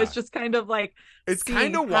 So it's just kind of like, it's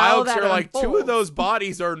kind of wild. You're like, 2 of those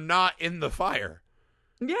bodies are not in the fire.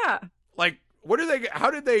 Yeah. Like,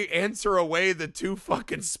 how did they answer away the 2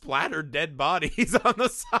 fucking splattered dead bodies on the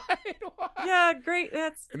sidewalk? Yeah, great.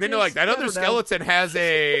 And then they're like, that other skeleton has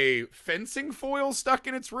a fencing foil stuck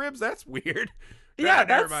in its ribs. That's weird. Yeah,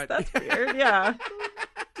 that's weird. Yeah.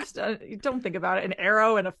 Just you don't think about it. An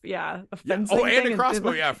arrow and a fencing Oh, and thing a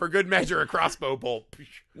crossbow. Yeah, for good measure, a crossbow bolt.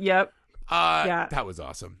 Yep. Yeah. That was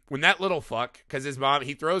awesome. When that little fuck, because his mom,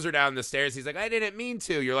 he throws her down the stairs. He's like, I didn't mean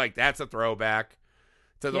to. You're like, that's a throwback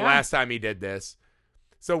to the last time he did this.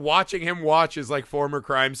 So watching him watch his like former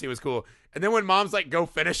crime scene was cool. And then when mom's like, go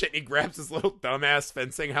finish it, and he grabs his little dumbass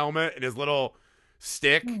fencing helmet and his little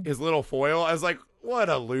stick, his little foil, I was like, what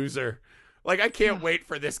a loser. Like, I can't wait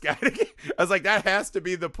for this guy to get, I was like, that has to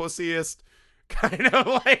be the pussiest kind of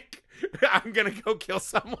like, I'm going to go kill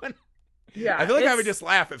someone. Yeah. I feel like I would just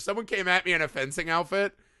laugh. If someone came at me in a fencing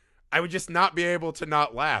outfit, I would just not be able to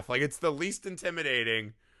not laugh. Like, it's the least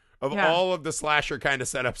intimidating of all of the slasher kind of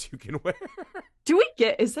setups you can wear.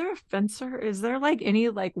 Is there a fencer? Is there like any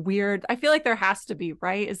like weird, I feel like there has to be,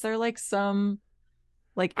 right? Is there like some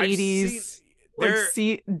like 80s like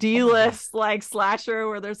D-list like slasher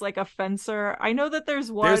where there's like a fencer? I know that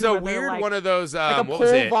there's one. There's a weird one of those like a what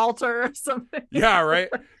pole vaulter or something. Yeah, right.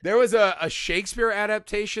 There was a Shakespeare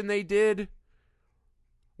adaptation they did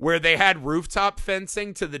where they had rooftop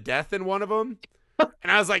fencing to the death in one of them.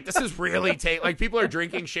 And I was like, this is really like people are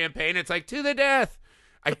drinking champagne. It's like to the death.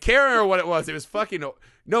 I can't remember what it was. It was fucking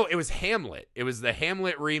no. It was Hamlet. It was the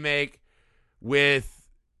Hamlet remake with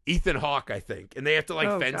Ethan Hawke, I think, and they have to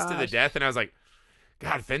like fence to the death. And I was like,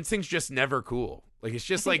 God, fencing's just never cool. Like it's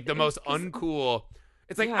just like the most uncool.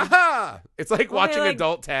 It's like aha! It's like watching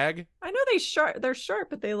adult tag. I know they're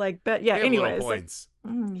sharp, but they like bet. Yeah. Anyways, points.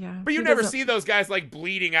 Yeah. But you never see those guys like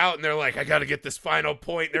bleeding out, and they're like, I got to get this final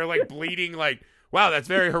point. And they're like bleeding like. Wow, that's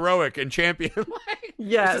very heroic and champion. Like,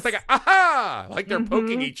 yes. It's just like, aha! Like they're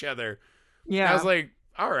poking each other. Yeah. And I was like,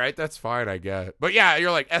 all right, that's fine, I guess. But yeah,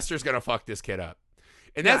 you're like, Esther's going to fuck this kid up.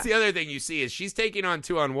 And that's the other thing you see is she's taking on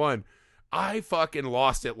 2-on-1. I fucking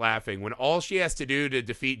lost it laughing when all she has to do to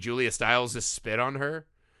defeat Julia Stiles is spit on her.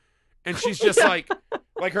 And she's just like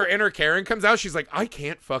her inner Karen comes out. She's like, I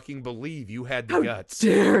can't fucking believe you had the guts. How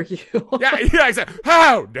dare you? yeah, exactly.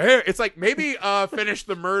 How dare? It's like maybe finish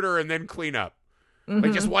the murder and then clean up.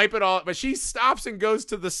 Like, just wipe it all. But she stops and goes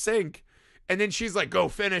to the sink. And then she's like, go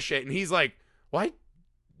finish it. And he's like, well, I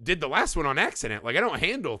did the last one on accident. Like, I don't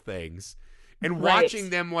handle things. And watching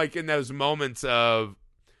them, like, in those moments of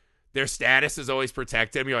their status is always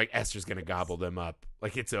protected. You're like, Esther's going to gobble them up.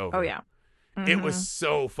 Like, it's over. Oh, yeah. It was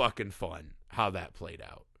so fucking fun how that played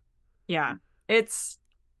out. Yeah. It's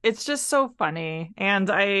just so funny. And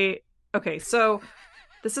okay, so...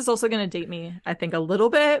 This is also going to date me, I think, a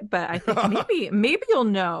little bit, but I think maybe you'll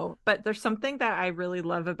know. But there's something that I really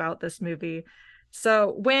love about this movie.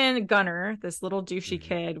 So when Gunnar, this little douchey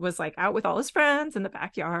kid, was like out with all his friends in the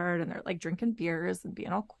backyard and they're like drinking beers and being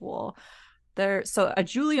all cool, so a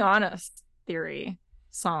Juliana Theory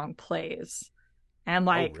song plays. And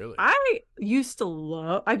like, really? I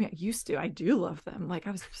do love them. Like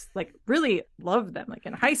I was just like really loved them like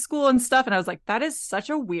in high school and stuff. And I was like, that is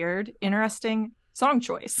such a weird, interesting song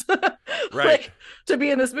choice like to be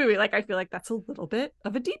in this movie. Like I feel like that's a little bit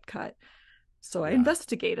of a deep cut, so I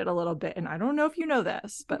investigated a little bit. And I don't know if you know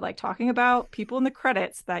this, but like talking about people in the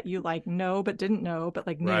credits that you like know but didn't know but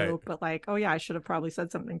like knew but like, oh yeah, I should have probably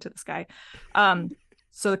said something to this guy.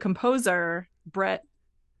 So the composer Brett,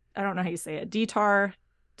 I don't know how you say it, Datar,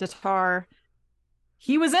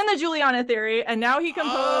 he was in the Juliana Theory and now he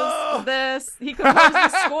composed the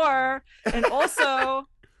score. And also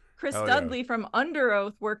Chris Dudley from Under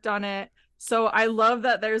Oath worked on it. So I love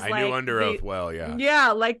that there's I knew Under Oath well, yeah.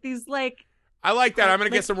 Yeah, like these like I like that. I'm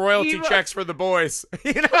gonna get some royalty checks for the boys.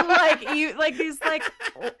 You know? like these like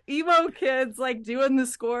emo kids like doing the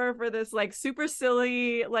score for this like super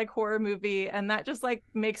silly like horror movie, and that just like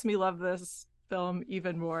makes me love this film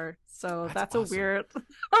even more. So that's awesome. weird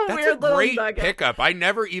great nugget. Pickup. I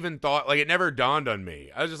never even thought, like, it never dawned on me.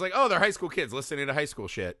 I was just like, oh, they're high school kids listening to high school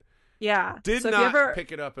shit. Yeah. Did not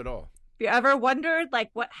pick it up at all. If you ever wondered like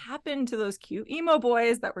what happened to those cute emo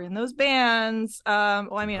boys that were in those bands,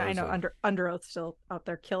 well, I mean, I know Under Oath still out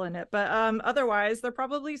there killing it, but otherwise they're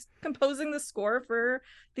probably composing the score for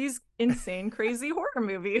these insane, crazy horror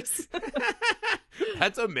movies.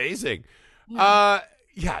 That's amazing. Yeah.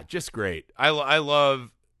 Just great. I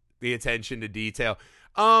love the attention to detail.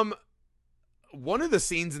 One of the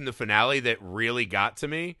scenes in the finale that really got to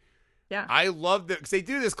me. Yeah. I love that because they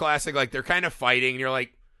do this classic, like they're kind of fighting and you're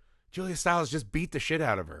like, Julia Stiles just beat the shit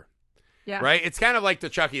out of her. Yeah. Right? It's kind of like the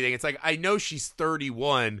Chucky thing. It's like, I know she's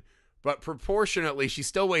 31, but proportionately she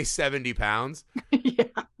still weighs 70 pounds. Yeah.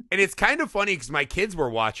 And it's kind of funny because my kids were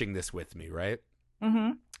watching this with me, right?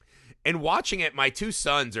 Mm-hmm. And watching it, my two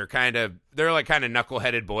sons are they're like kind of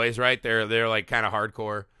knuckleheaded boys, right? They're like kind of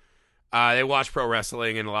hardcore. They watch pro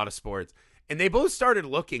wrestling and a lot of sports. And they both started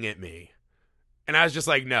looking at me. And I was just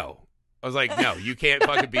like, no. I was like, no, you can't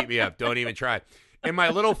fucking beat me up. Don't even try. And my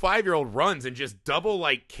little 5-year-old runs and just double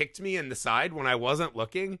like kicked me in the side when I wasn't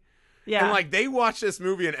looking. Yeah. And like they watched this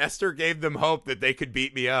movie and Esther gave them hope that they could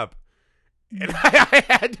beat me up. And I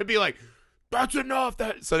had to be like, that's enough.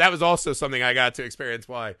 So that was also something I got to experience.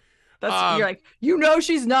 Why? You're like,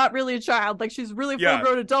 she's not really a child. Like, she's really a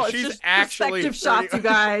full-grown adult. It's she's just actually perspective shots, you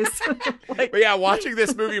guys. But yeah, watching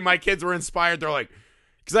this movie, my kids were inspired. They're like,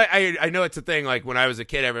 because I know it's a thing. Like when I was a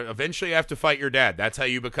kid, eventually you have to fight your dad. That's how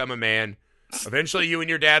you become a man. Eventually, you and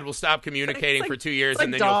your dad will stop communicating for 2 years,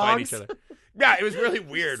 and then you'll fight each other. Yeah, it was really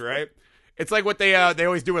weird, right? It's like what they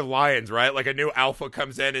always do with lions, right? Like a new alpha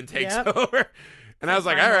comes in and takes over. And I was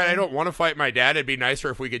like, all right, I don't want to fight my dad. It'd be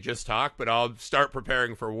nicer if we could just talk, but I'll start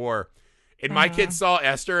preparing for war. And my kids saw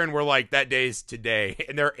Esther and were like, that day's today.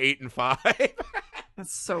 And they're 8 and 5.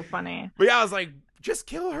 That's so funny. But yeah, I was like, just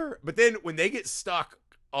kill her. But then when they get stuck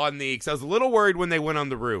on because I was a little worried when they went on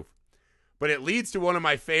the roof. But it leads to one of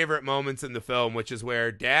my favorite moments in the film, which is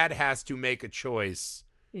where dad has to make a choice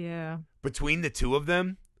between the two of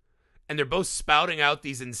them. And they're both spouting out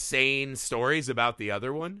these insane stories about the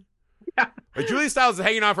other one. Yeah. Like Julia Stiles is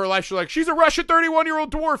hanging on for her life. She's like, she's a Russian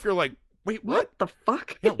 31-year-old dwarf. You're like, wait, what? The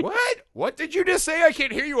fuck? Yeah, what? What did you just say? I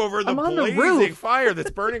can't hear you over the blazing fire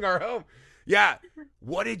that's burning our home. Yeah.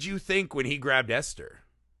 What did you think when he grabbed Esther?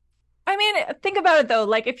 I mean, think about it, though.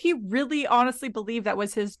 Like, if he really honestly believed that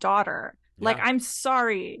was his daughter, like, I'm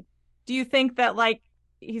sorry. Do you think that, like,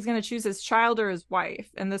 he's going to choose his child or his wife?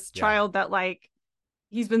 And this child that, like,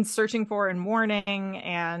 he's been searching for in mourning,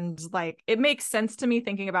 and like it makes sense to me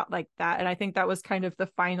thinking about like that. And I think that was kind of the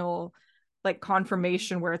final like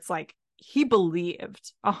confirmation where it's like he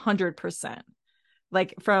believed 100%.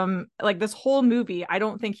 Like from like this whole movie, I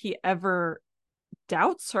don't think he ever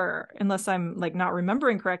doubts her, unless I'm like not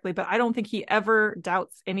remembering correctly, but I don't think he ever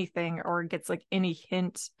doubts anything or gets like any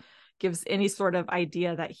hint, gives any sort of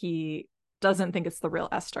idea that he doesn't think it's the real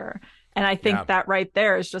Esther. And I think that right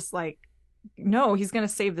there is just like, no, he's going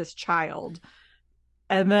to save this child.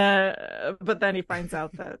 And then, but then he finds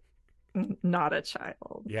out that not a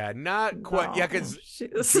child. Yeah, not quite. No, yeah, because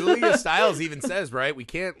Julia Stiles even says, right, we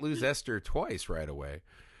can't lose Esther twice right away.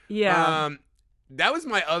 Yeah. That was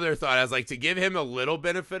my other thought. I was like, to give him a little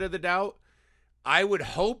benefit of the doubt, I would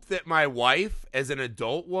hope that my wife, as an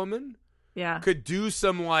adult woman, could do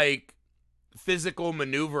some like physical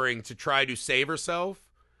maneuvering to try to save herself.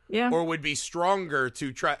 Yeah. Or would be stronger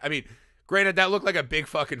to try. I mean, granted, that looked like a big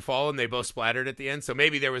fucking fall, and they both splattered at the end, so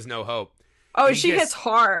maybe there was no hope. Oh, she hits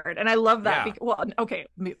hard, and I love that. Yeah. Well, okay,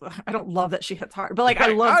 I don't love that she hits hard, but like I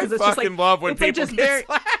love because it's just like love when people like get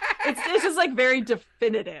it's just like very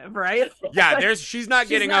definitive, right? Yeah, like, she's not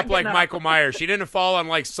getting up like Michael Myers. She didn't fall on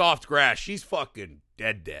like soft grass. She's fucking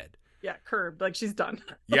dead. Yeah, curbed, like she's done.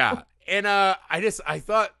 Yeah, and I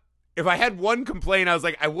thought if I had one complaint, I was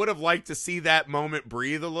like, I would have liked to see that moment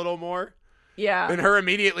breathe a little more. Yeah. And her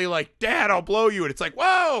immediately like, Dad, I'll blow you. And it's like,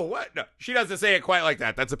 whoa, what? No, she doesn't say it quite like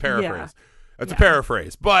that. That's a paraphrase. Yeah. That's a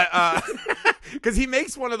paraphrase. But because he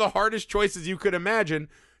makes one of the hardest choices you could imagine.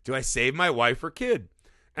 Do I save my wife or kid?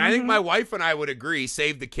 And I think my wife and I would agree,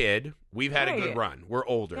 save the kid. We've had a good run. We're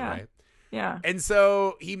older, right? Yeah. And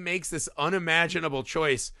so he makes this unimaginable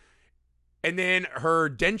choice. And then her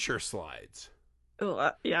denture slides.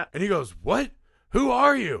 Yeah. And he goes, what? Who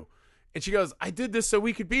are you? And she goes, I did this so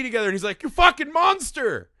we could be together. And he's like, you fucking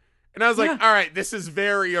monster. And I was like, all right, this is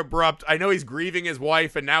very abrupt. I know he's grieving his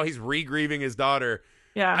wife, and now he's re-grieving his daughter.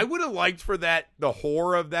 Yeah. I would have liked for the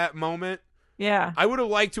horror of that moment. Yeah. I would have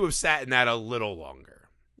liked to have sat in that a little longer.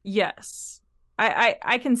 Yes.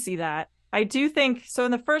 I can see that. I do think so.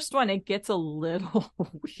 In the first one, it gets a little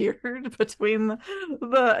weird between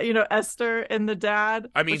the Esther and the dad.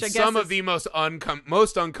 I mean, some of the most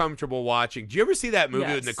uncomfortable watching. Do you ever see that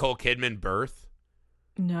movie with Nicole Kidman, Birth?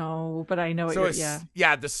 No, but I know it.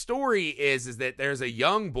 Yeah. The story is that there's a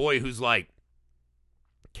young boy who's like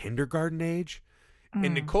kindergarten age,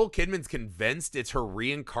 and Nicole Kidman's convinced it's her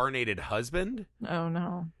reincarnated husband. Oh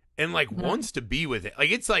no! And like wants to be with it.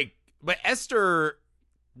 Like it's like, but Esther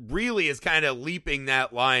really is kind of leaping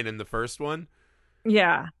that line in the first one.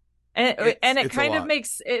 Yeah. And it kind of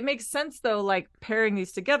makes sense though, like pairing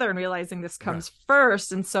these together and realizing this comes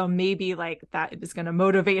first, and so maybe like that is going to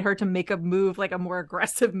motivate her to make a move, like a more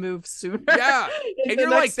aggressive move sooner. Yeah, and you're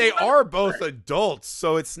like, they are both adults,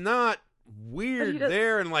 so it's not weird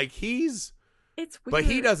there, and like it's weird, but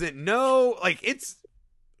he doesn't know. Like it's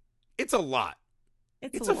a lot.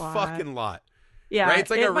 It's a fucking lot. Yeah, right. It's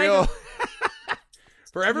like a real.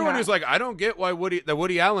 For everyone who's like, I don't get why the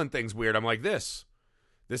Woody Allen thing's weird. I'm like, this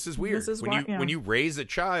This is weird. This is When you raise a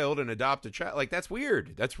child and adopt a child, like that's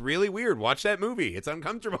weird. That's really weird. Watch that movie. It's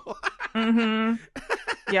uncomfortable.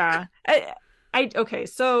 Yeah. Okay,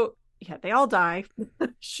 so yeah, they all die.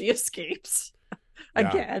 She escapes Yeah.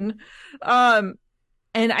 again.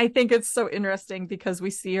 And I think it's so interesting because we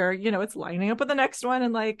see her, it's lining up with the next one,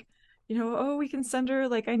 and like, oh, we can send her,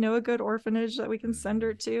 like, I know a good orphanage that we can send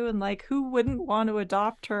her to, and like, who wouldn't want to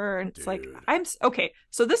adopt her? And it's like, okay,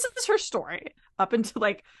 so this is her story up until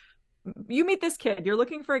like you meet this kid, you're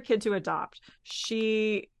looking for a kid to adopt.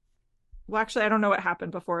 Well, actually, I don't know what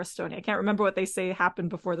happened before Estonia. I can't remember what they say happened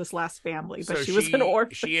before this last family, but she was an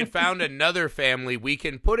orphan. She had found another family. We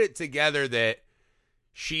can put it together that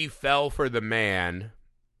she fell for the man,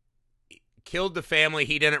 killed the family,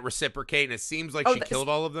 he didn't reciprocate, and it seems like she killed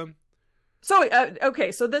all of them. So,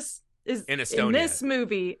 okay, so this is in Estonia. In this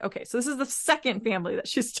movie. Okay, so this is the second family that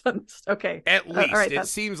she's done. Okay. At least. All right, it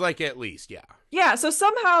seems like at least, yeah. Yeah, so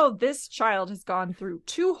somehow this child has gone through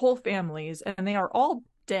 2 whole families, and they are all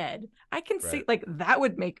dead. I can see, like, that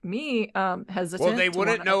would make me hesitant. Well, they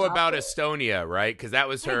wouldn't know about Estonia, right? Because that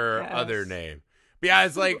was her other name. But yeah,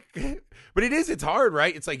 it's like, but it's hard,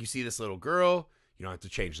 right? It's like you see this little girl, you don't have to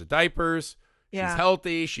change the diapers. She's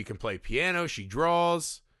healthy. She can play piano. She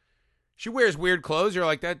draws. She wears weird clothes. You're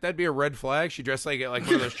like, that'd be a red flag. She dressed like one of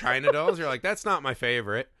those China dolls. You're like, that's not my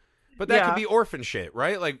favorite. But that could be orphan shit,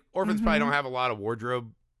 right? Like, orphans probably don't have a lot of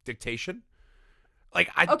wardrobe dictation. Like,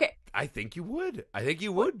 I think you would. I think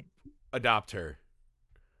you would adopt her.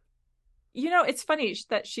 It's funny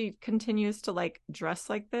that she continues to, like, dress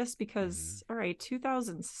like this because, all right,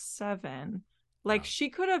 2007, like, she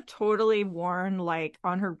could have totally worn, like,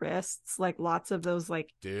 on her wrists, like, lots of those,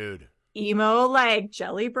 like, emo, like,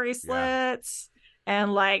 jelly bracelets.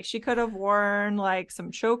 And, like, she could have worn, like,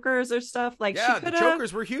 some chokers or stuff. Like, the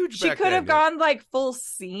chokers were huge back then. She could have gone, like, full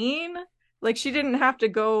scene. Like, she didn't have to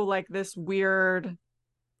go, like, this weird...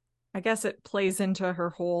 I guess it plays into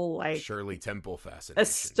her whole, like... Shirley Temple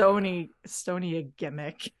fascination. Estonia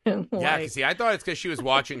gimmick. And, yeah, because, see, I thought it's because she was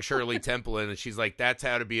watching Shirley Temple, and she's like, that's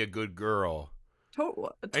how to be a good girl.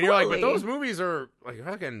 Totally. And you're like, but those movies are, like,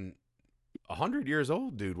 fucking... 100 years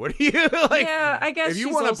old, dude. What are you like? Yeah, I guess if you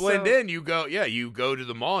want to blend in, you go to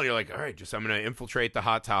the mall and you're like, all right, I'm gonna infiltrate the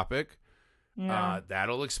Hot Topic. Yeah.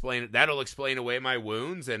 That'll explain away my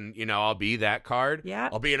wounds, and I'll be that card. Yeah.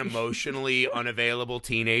 I'll be an emotionally unavailable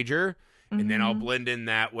teenager, and then I'll blend in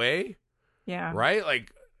that way. Yeah. Right?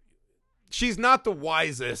 Like, she's not the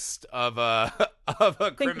wisest of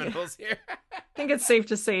criminals here. I think it's safe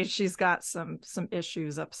to say she's got some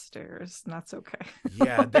issues upstairs, and that's okay.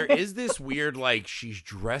 Yeah, there is this weird, like, she's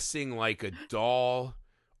dressing like a doll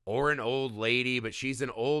or an old lady, but she's an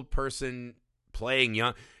old person playing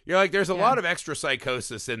young. You're like, there's a lot of extra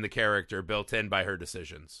psychosis in the character built in by her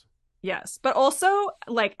decisions. Yes, but also,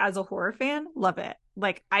 like, as a horror fan, love it.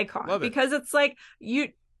 Like, icon. Love it. Because it's like,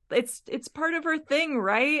 it's part of her thing,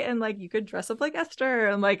 right? And, like, you could dress up like Esther,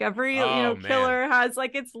 and, like, every killer has,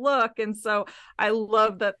 like, its look, and so I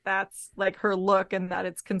love that that's, like, her look, and that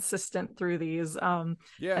it's consistent through these. And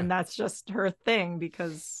that's just her thing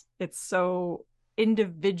because it's so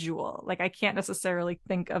individual. Like, I can't necessarily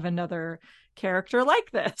think of another character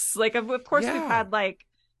like this. Like, of course, we've had, like,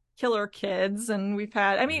 killer kids, and we've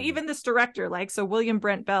had, I mean, even this director, like, so William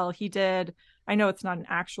Brent Bell, he did, I know it's not an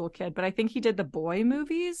actual kid, but I think he did the Boy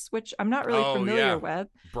movies, which I'm not really familiar with.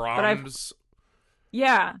 Brahms.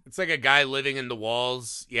 It's like a guy living in the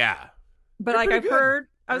walls. Yeah. But, like, I've heard,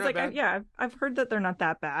 I've heard that they're not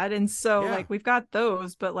that bad. And so, like, we've got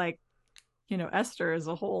those, but, like, Esther is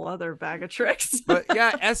a whole other bag of tricks. But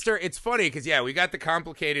yeah, Esther, it's funny because, we got the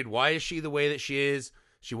complicated, why is she the way that she is?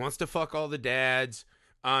 She wants to fuck all the dads.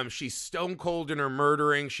 She's stone cold in her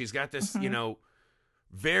murdering. She's got this,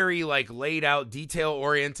 very, like, laid out, detail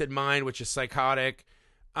oriented mind, which is psychotic.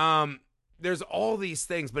 There's all these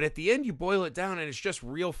things, but at the end you boil it down and it's just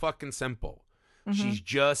real fucking simple. She's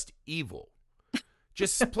just evil.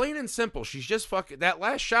 Just plain and simple. She's just fucking, that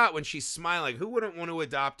last shot when she's smiling, who wouldn't want to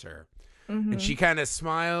adopt her? And she kind of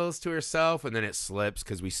smiles to herself, and then it slips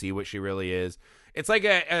because we see what she really is. It's like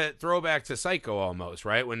a throwback to Psycho almost,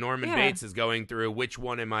 right? When Norman Bates is going through, which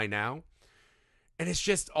one am I now? And it's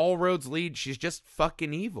just all roads lead. She's just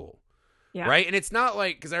fucking evil. Yeah. Right? And it's not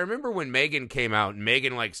like, because I remember when Megan came out, and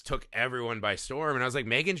Megan, like, took everyone by storm, and I was like,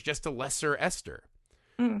 Megan's just a lesser Esther.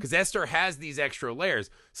 Because Esther has these extra layers.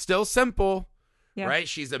 Still simple, right?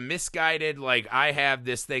 She's a misguided, like, I have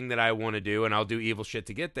this thing that I want to do, and I'll do evil shit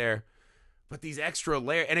to get there. But these extra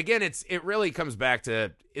layers, and again, it really comes back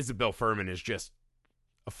to Isabel Fuhrman is just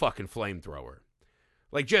a fucking flamethrower.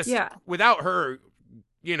 Like, just without her,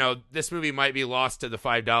 this movie might be lost to the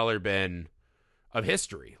 $5 bin of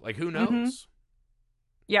history. Like, who Mm-hmm. knows?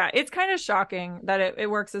 Yeah, it's kind of shocking that it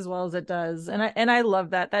works as well as it does. And I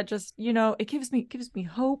love that. That just, it gives me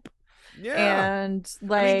hope. Yeah. And I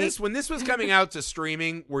mean, like when this was coming out to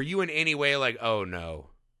streaming, were you in any way like, oh no?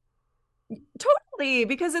 totally,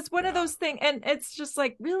 because it's one of Yeah. those things, and it's just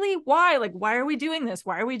like, really, why? Like, why are we doing this?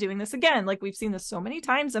 Why are we doing this again? Like, we've seen this so many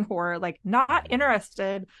times in horror, like, not Mhm.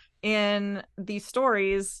 interested in these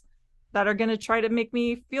stories that are going to try to make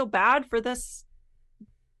me feel bad for this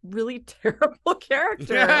really terrible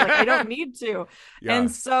character. Like, I don't need to. Yeah.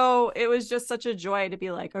 And so it was just such a joy to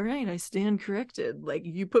be like, all right, I stand corrected. Like,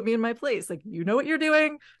 you put me in my place. Like, you know what you're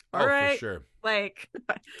doing. All Oh, for right. sure. Like,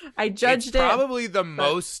 I It's judged it, probably the but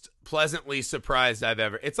most pleasantly surprised I've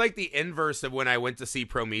ever. It's like the inverse of when I went to see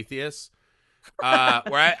Prometheus,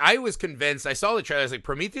 where I was convinced. I saw the trailer. I was like,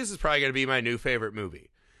 Prometheus is probably going to be my new favorite movie.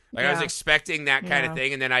 Like, I was yeah. expecting that kind of Yeah.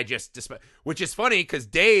 thing, and then I just, which is funny because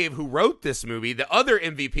Dave, who wrote this movie, the other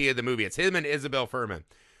MVP of the movie, it's him and Isabel Furman.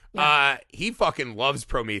 Yeah. He fucking loves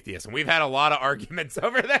Prometheus, and we've had a lot of arguments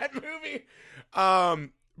over that movie.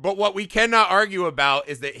 But what we cannot argue about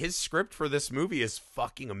is that his script for this movie is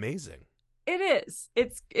fucking amazing. It is.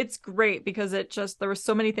 It's great because there were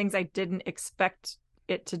so many things I didn't expect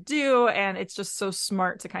it to do, and it's just so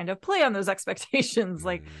smart to kind of play on those expectations,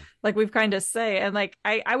 like we've kind of say. And like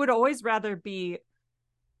I would always rather be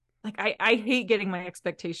like, I hate getting my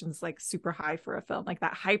expectations like super high for a film. Like,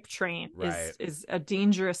 that hype train Right. is a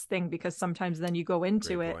dangerous thing, because sometimes then you go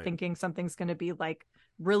into Great it point. thinking something's going to be like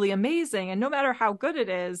really amazing, and no matter how good it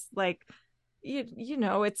is, like,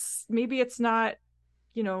 it's not,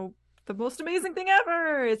 the most amazing thing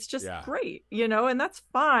ever. It's just Yeah. great, and that's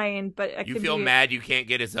fine. But it You can feel be, mad you can't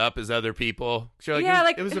get as up as other people. So you're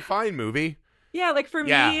like, yeah, it was a fine movie. yeah, like for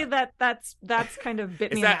Yeah. me, that's kind of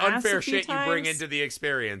bit It's me in that the ass a unfair few shit you bring times. into the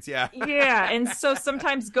experience. Yeah. Yeah, and so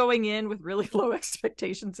sometimes going in with really low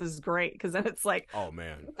expectations is great, because then it's like, Oh,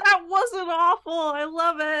 man. that wasn't awful. I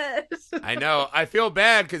love it. I know. I feel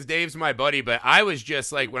bad because Dave's my buddy, but I was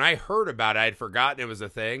just like, when I heard about it, I'd forgotten it was a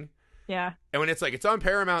thing. Yeah. And when it's like, it's on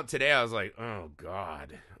Paramount today, I was like, oh,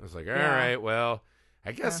 God. I was like, all Yeah. right, well,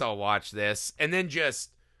 I guess I'll watch this. And then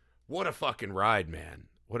just, what a fucking ride, man.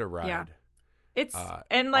 What a ride. Yeah. It's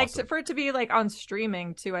and like awesome. for it to be like on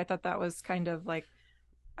streaming too, I thought that was kind of like,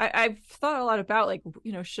 I've thought a lot about, like,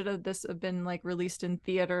 should have this have been like released in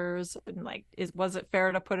theaters, and like, was it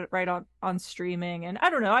fair to put it right on streaming? And I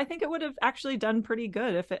don't know. I think it would have actually done pretty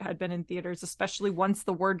good if it had been in theaters, especially once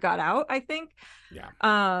the word got out, I think. Yeah.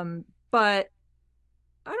 But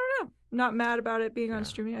I don't know. Not mad about it being on Yeah.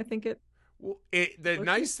 streaming. I think it. Well, the Okay.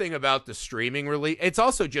 nice thing about the streaming release, it's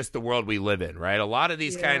also just the world we live in, right? A lot of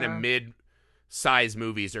these kind of Yeah. mid-size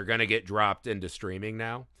movies are going to get dropped into streaming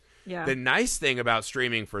now. Yeah. The nice thing about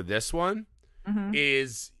streaming for this one Mhm.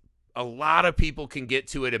 is a lot of people can get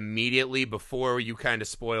to it immediately before you kind of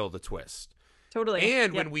spoil the twist. Totally.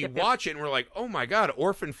 And Yep, when we yep, watch it and we're like, oh my God,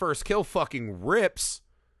 Orphan First Kill fucking rips,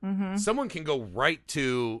 Mhm. someone can go right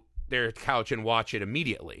to their couch and watch it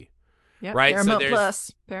immediately. Yep. Right? So Paramount there's-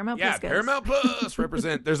 Plus. Paramount Yeah, Plus. Guys. Paramount Plus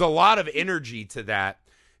represent. There's a lot of energy to that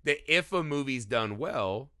if a movie's done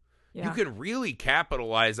well, Yeah. you can really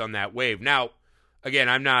capitalize on that wave. Now, again,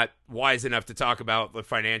 I'm not wise enough to talk about the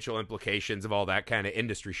financial implications of all that kind of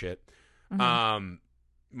industry shit. Mhm.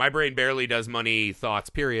 My brain barely does money thoughts,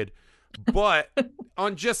 period. But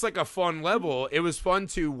on just like a fun level, it was fun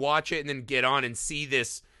to watch it and then get on and see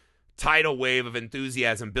this tidal wave of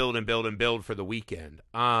enthusiasm build and build and build for the weekend.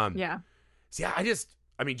 Yeah. So yeah,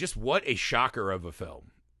 just what a shocker of a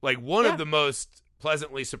film. Like one of the most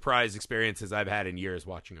pleasantly surprised experiences I've had in years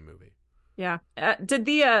watching a movie. Yeah. Did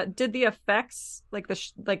the effects, like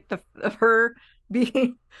her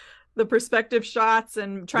being the perspective shots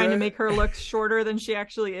and trying to make her look shorter than she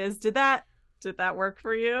actually is, did that work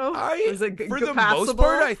for you? Was it For the most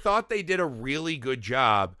part, I thought they did a really good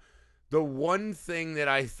job. The one thing that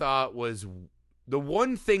I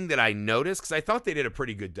noticed, because I thought they did a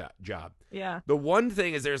pretty good job. Yeah. The one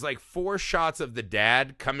thing is there's like 4 shots of the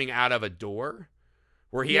dad coming out of a door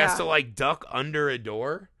where he has to like duck under a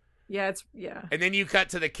door. Yeah, And then you cut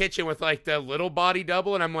to the kitchen with like the little body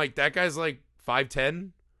double, and I'm like, that guy's like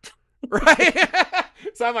 5'10", right?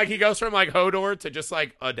 So I'm like, he goes from like Hodor to just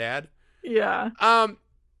like a dad. Yeah.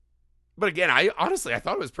 But again, I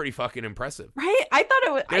thought it was pretty fucking impressive. Right? I thought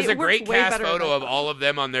it was. There's a great cast photo of all. all of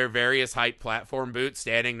them on their various height platform boots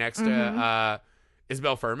standing next to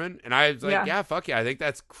Isabel Furman. And I was like, yeah, fuck yeah. I think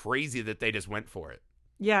that's crazy that they just went for it.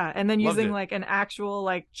 Yeah. And then Loved using it. like an actual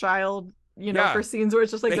like child for scenes where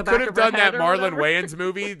it's just like they the back could have of her done head that or Marlon whatever. Wayans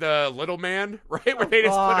movie, The Little Man, right? Where Oh, they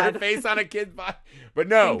just put her God. face on a kid's body. But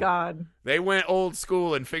no, Thank God. they went old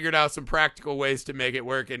school and figured out some practical ways to make it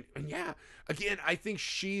work. And yeah, again, I think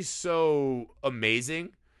she's so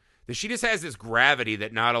amazing that she just has this gravity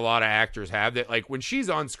that not a lot of actors have, that like when she's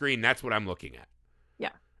on screen, that's what I'm looking at. Yeah,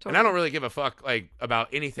 totally. And I don't really give a fuck like about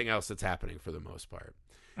anything else that's happening for the most part.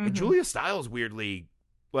 And Julia Stiles weirdly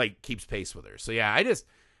like keeps pace with her. So yeah, I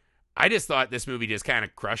just thought this movie just kind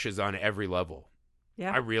of crushes on every level.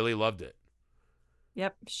 Yeah. I really loved it.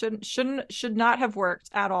 Yep. Should not have worked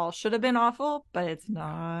at all. Should have been awful, but it's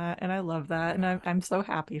not. And I love that. And I'm so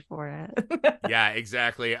happy for it. Yeah,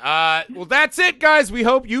 exactly. Well, that's it, guys. We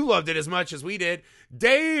hope you loved it as much as we did.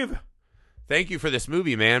 Dave, thank you for this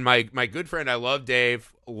movie, man. My good friend, I love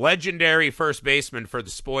Dave. Legendary first baseman for the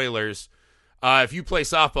Spoilers. If you play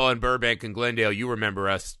softball in Burbank and Glendale, you remember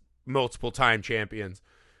us, multiple time champions.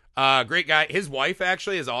 Great guy. His wife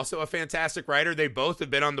actually is also a fantastic writer. They both have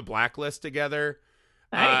been on the Blacklist together.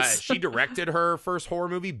 Nice. She directed her first horror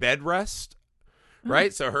movie, Bed Rest,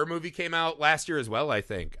 right? So her movie came out last year as well, I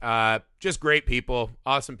think. Just great people,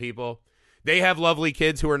 awesome people. They have lovely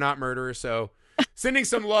kids who are not murderers. So sending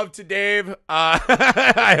some love to Dave.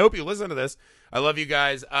 I hope you listen to this. I love you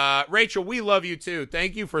guys. Rachel, we love you too.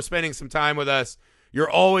 Thank you for spending some time with us. You're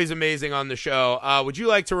always amazing on the show. Would you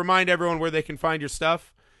like to remind everyone where they can find your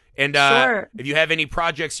stuff? And Sure. If you have any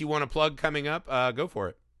projects you want to plug coming up, go for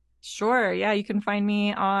it. Sure. Yeah, you can find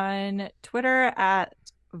me on Twitter at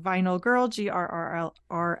Vinyl Girl, GRRL,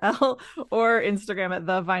 or Instagram at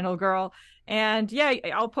The Vinyl Girl. And yeah,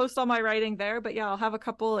 I'll post all my writing there. But yeah, I'll have a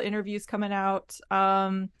couple interviews coming out.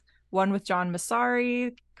 One with John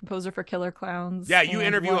Massari, composer for Killer Clowns. Yeah, you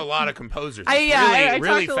interview a lot of composers. I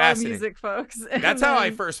really talk to a lot of music folks. That's how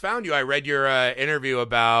I first found you. I read your interview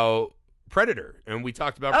about Predator, and we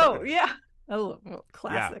talked about Predator. Oh, yeah. Oh,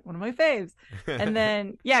 classic. One of my faves. And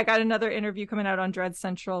then, yeah, I got another interview coming out on Dread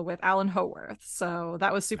Central with Alan Howarth. So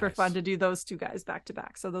that was super fun to do those two guys back to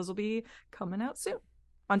back. So those will be coming out soon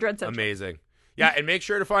on Dread Central. Amazing. Yeah, and make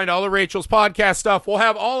sure to find all of Rachel's podcast stuff. We'll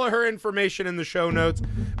have all of her information in the show notes.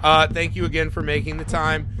 Thank you again for making the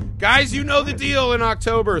time. Guys, you know the deal in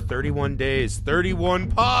October. 31 days,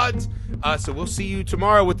 31 pods. So we'll see you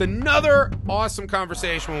tomorrow with another awesome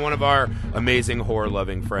conversation with one of our amazing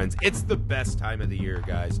horror-loving friends. It's the best time of the year,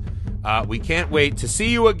 guys. We can't wait to see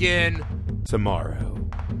you again tomorrow.